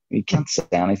 You can't say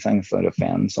anything without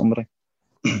offending somebody.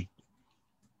 And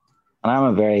I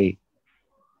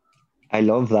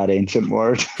love that ancient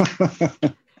word.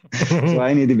 So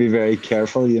I need to be very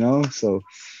careful, you know. So,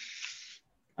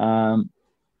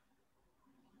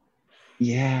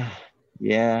 yeah.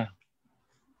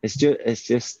 It's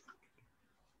just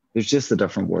there's just a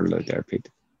different world out there, Pete.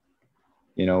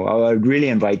 You know, I would really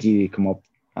invite you to come up,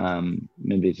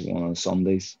 maybe to one of the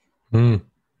Sundays. Love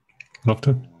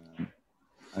to.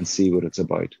 And see what it's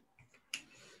about.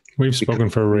 We've spoken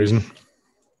for a reason.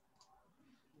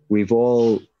 We've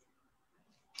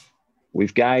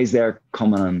guys there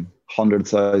coming on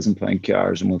 £100,000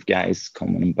 cars, and we've guys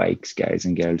coming on bikes, guys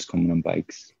and girls coming on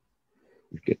bikes.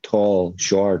 We've got tall,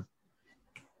 short,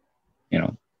 you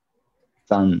know,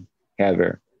 thin,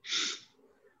 heavier.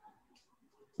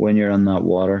 When you're in that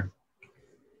water,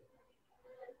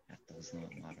 that does not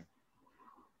matter.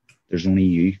 There's only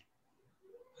you.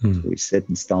 So we sit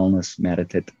in stillness,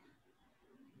 meditate.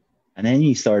 And then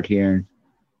you start hearing,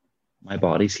 my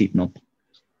body's heating up.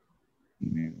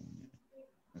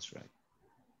 That's right.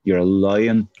 You're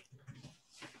allowing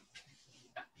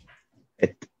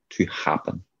it to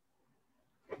happen.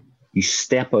 You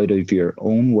step out of your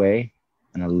own way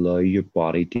and allow your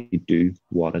body to do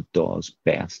what it does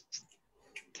best.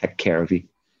 Take care of you.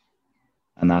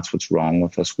 And that's what's wrong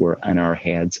with us. We're in our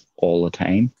heads all the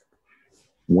time.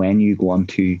 When you go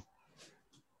into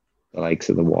the likes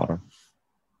of the water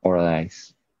or the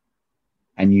ice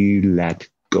and you let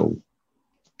go,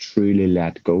 truly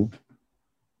let go,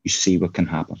 you see what can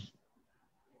happen.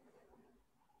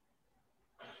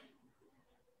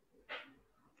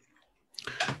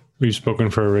 We've spoken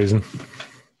for a reason.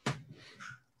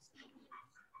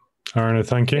 Arna,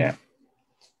 thank you.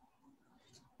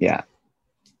 Yeah.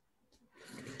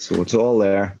 So it's all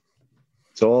there.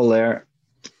 It's all there.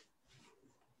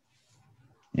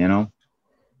 You know?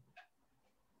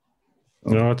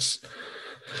 No,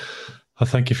 I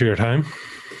thank you for your time.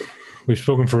 We've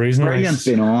spoken for a reason. Brilliant's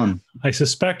been on. I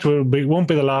suspect it won't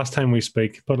be the last time we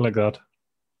speak, put it like that.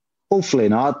 hopefully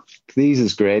not. These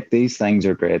is great. These things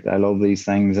are great. I love these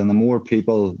things. And the more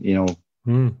people,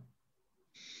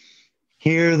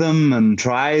 hear them and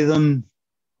try them,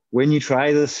 when you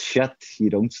try this shit, you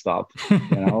don't stop.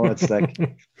 It's like,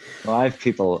 I have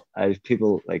people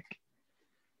like,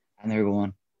 and they're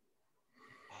going,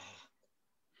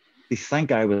 they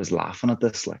think I was laughing at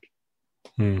this, like,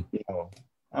 And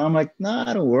I'm like,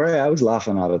 nah, don't worry. I was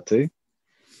laughing at it too,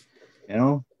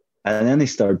 And then they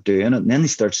start doing it, and then they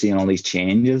start seeing all these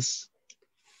changes.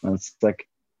 And it's like,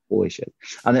 holy shit.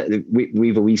 And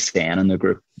we've a wee saying in the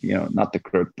group, not the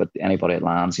group, but anybody at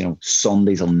Lands,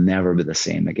 Sundays will never be the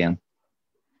same again.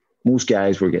 Most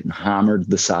guys were getting hammered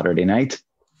the Saturday night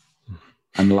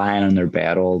and lying in their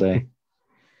bed all day.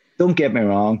 Don't get me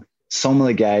wrong. Some of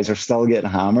the guys are still getting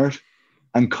hammered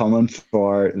and coming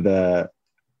for the,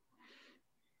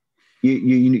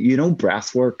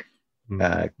 breath work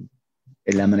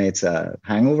eliminates a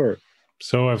hangover.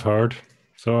 So I've heard.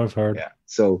 Yeah.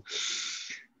 So,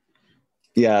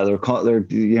 yeah, they're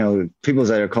people's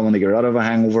either coming to get rid of a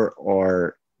hangover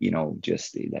or,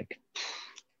 just like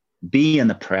be in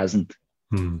the present.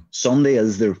 Sunday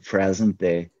is their present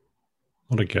day.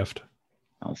 What a gift.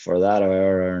 And for that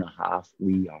hour and a half,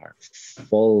 we are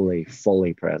fully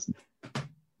present,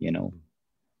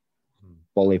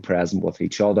 fully present with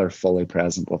each other, fully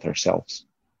present with ourselves,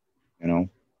 and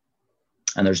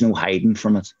there's no hiding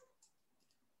from it.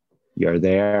 You're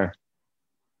there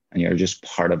and you're just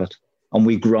part of it. And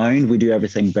we do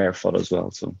everything barefoot as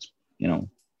well. So,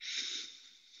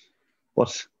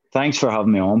 but thanks for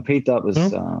having me on, Pete. That was,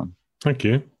 Thank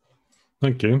you.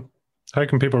 How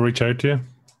can people reach out to you?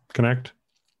 Connect?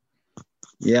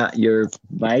 Yeah, your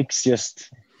mic's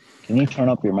just, can you turn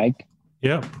up your mic?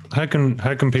 Yeah. How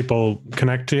can people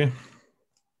connect to you?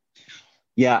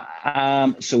 Yeah.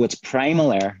 So it's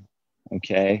Primal Air.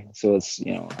 Okay. So it's,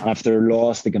 if they're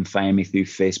lost, they can find me through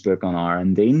Facebook on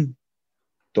Arondene,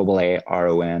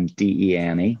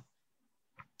 AARONDENE.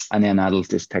 And then that'll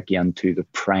just take you into the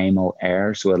Primal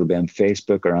Air. So it'll be on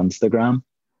Facebook or Instagram.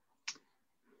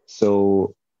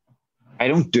 So I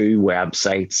don't do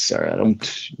websites, or I don't,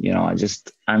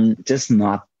 I'm just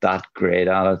not that great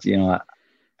at it. I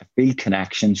feel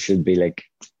connection should be like,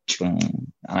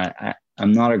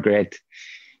 I'm not a great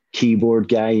keyboard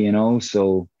guy,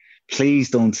 so please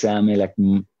don't send me like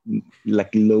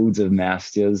loads of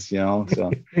messages,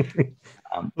 so.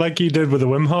 Like you did with the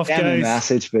Wim Hof guys. A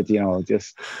message, but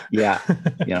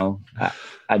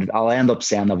I'll end up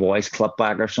sending a voice clip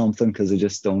back or something because I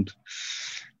just don't.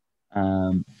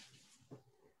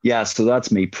 So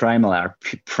that's me. Primal Air.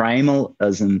 Primal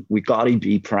as in we gotta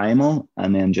be primal,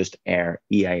 and then just air,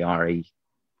 EARE.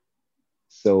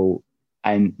 So,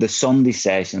 and the Sunday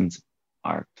sessions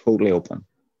are totally open.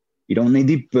 You don't need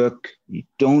to book. You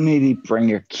don't need to bring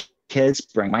your kids.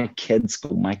 Bring my kids.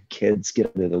 Go. My kids get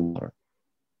out of the water.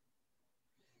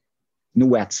 No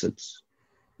wetsuits.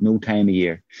 No time of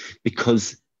year,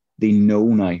 because they know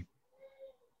now.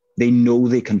 They know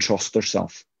they can trust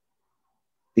themselves.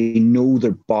 They know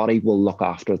their body will look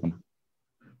after them.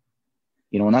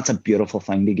 And that's a beautiful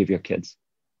thing to give your kids.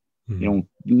 The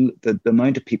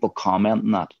amount of people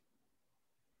commenting that,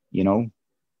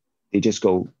 they just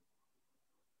go,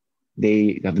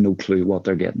 they have no clue what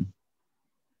they're getting.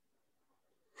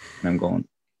 And I'm going,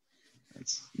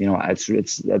 it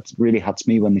really hurts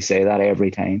me when they say that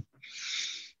every time,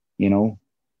 and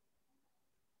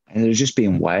they're just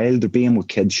being wild. They're being what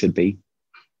kids should be,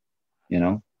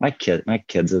 My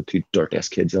kids are the two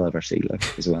dirtiest kids you'll ever see,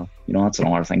 as well. That's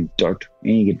another thing. Dirt.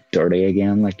 You get dirty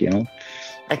again,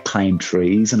 I climb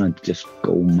trees and I just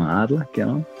go mad,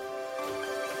 So.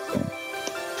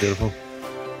 Beautiful.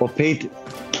 Well, Pete,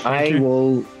 I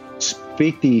will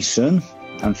speak to you soon,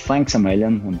 and thanks a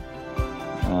million.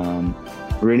 And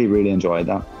really, really enjoyed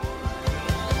that.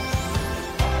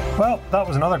 Well, that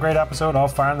was another great episode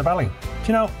of Fire in the Belly.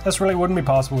 This really wouldn't be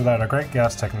possible without a great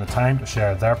guest taking the time to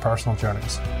share their personal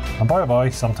journeys. And boy oh boy,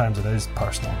 sometimes it is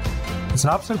personal. It's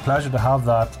an absolute pleasure to have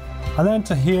that, and then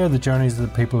to hear the journeys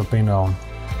that people have been on.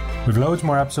 We've loads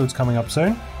more episodes coming up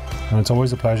soon, and it's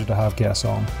always a pleasure to have guests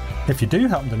on. If you do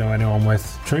happen to know anyone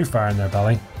with true fire in their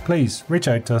belly, please reach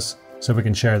out to us so we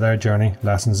can share their journey,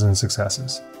 lessons and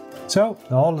successes. So,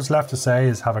 all that's left to say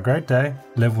is have a great day,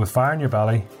 live with fire in your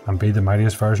belly, and be the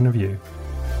mightiest version of you.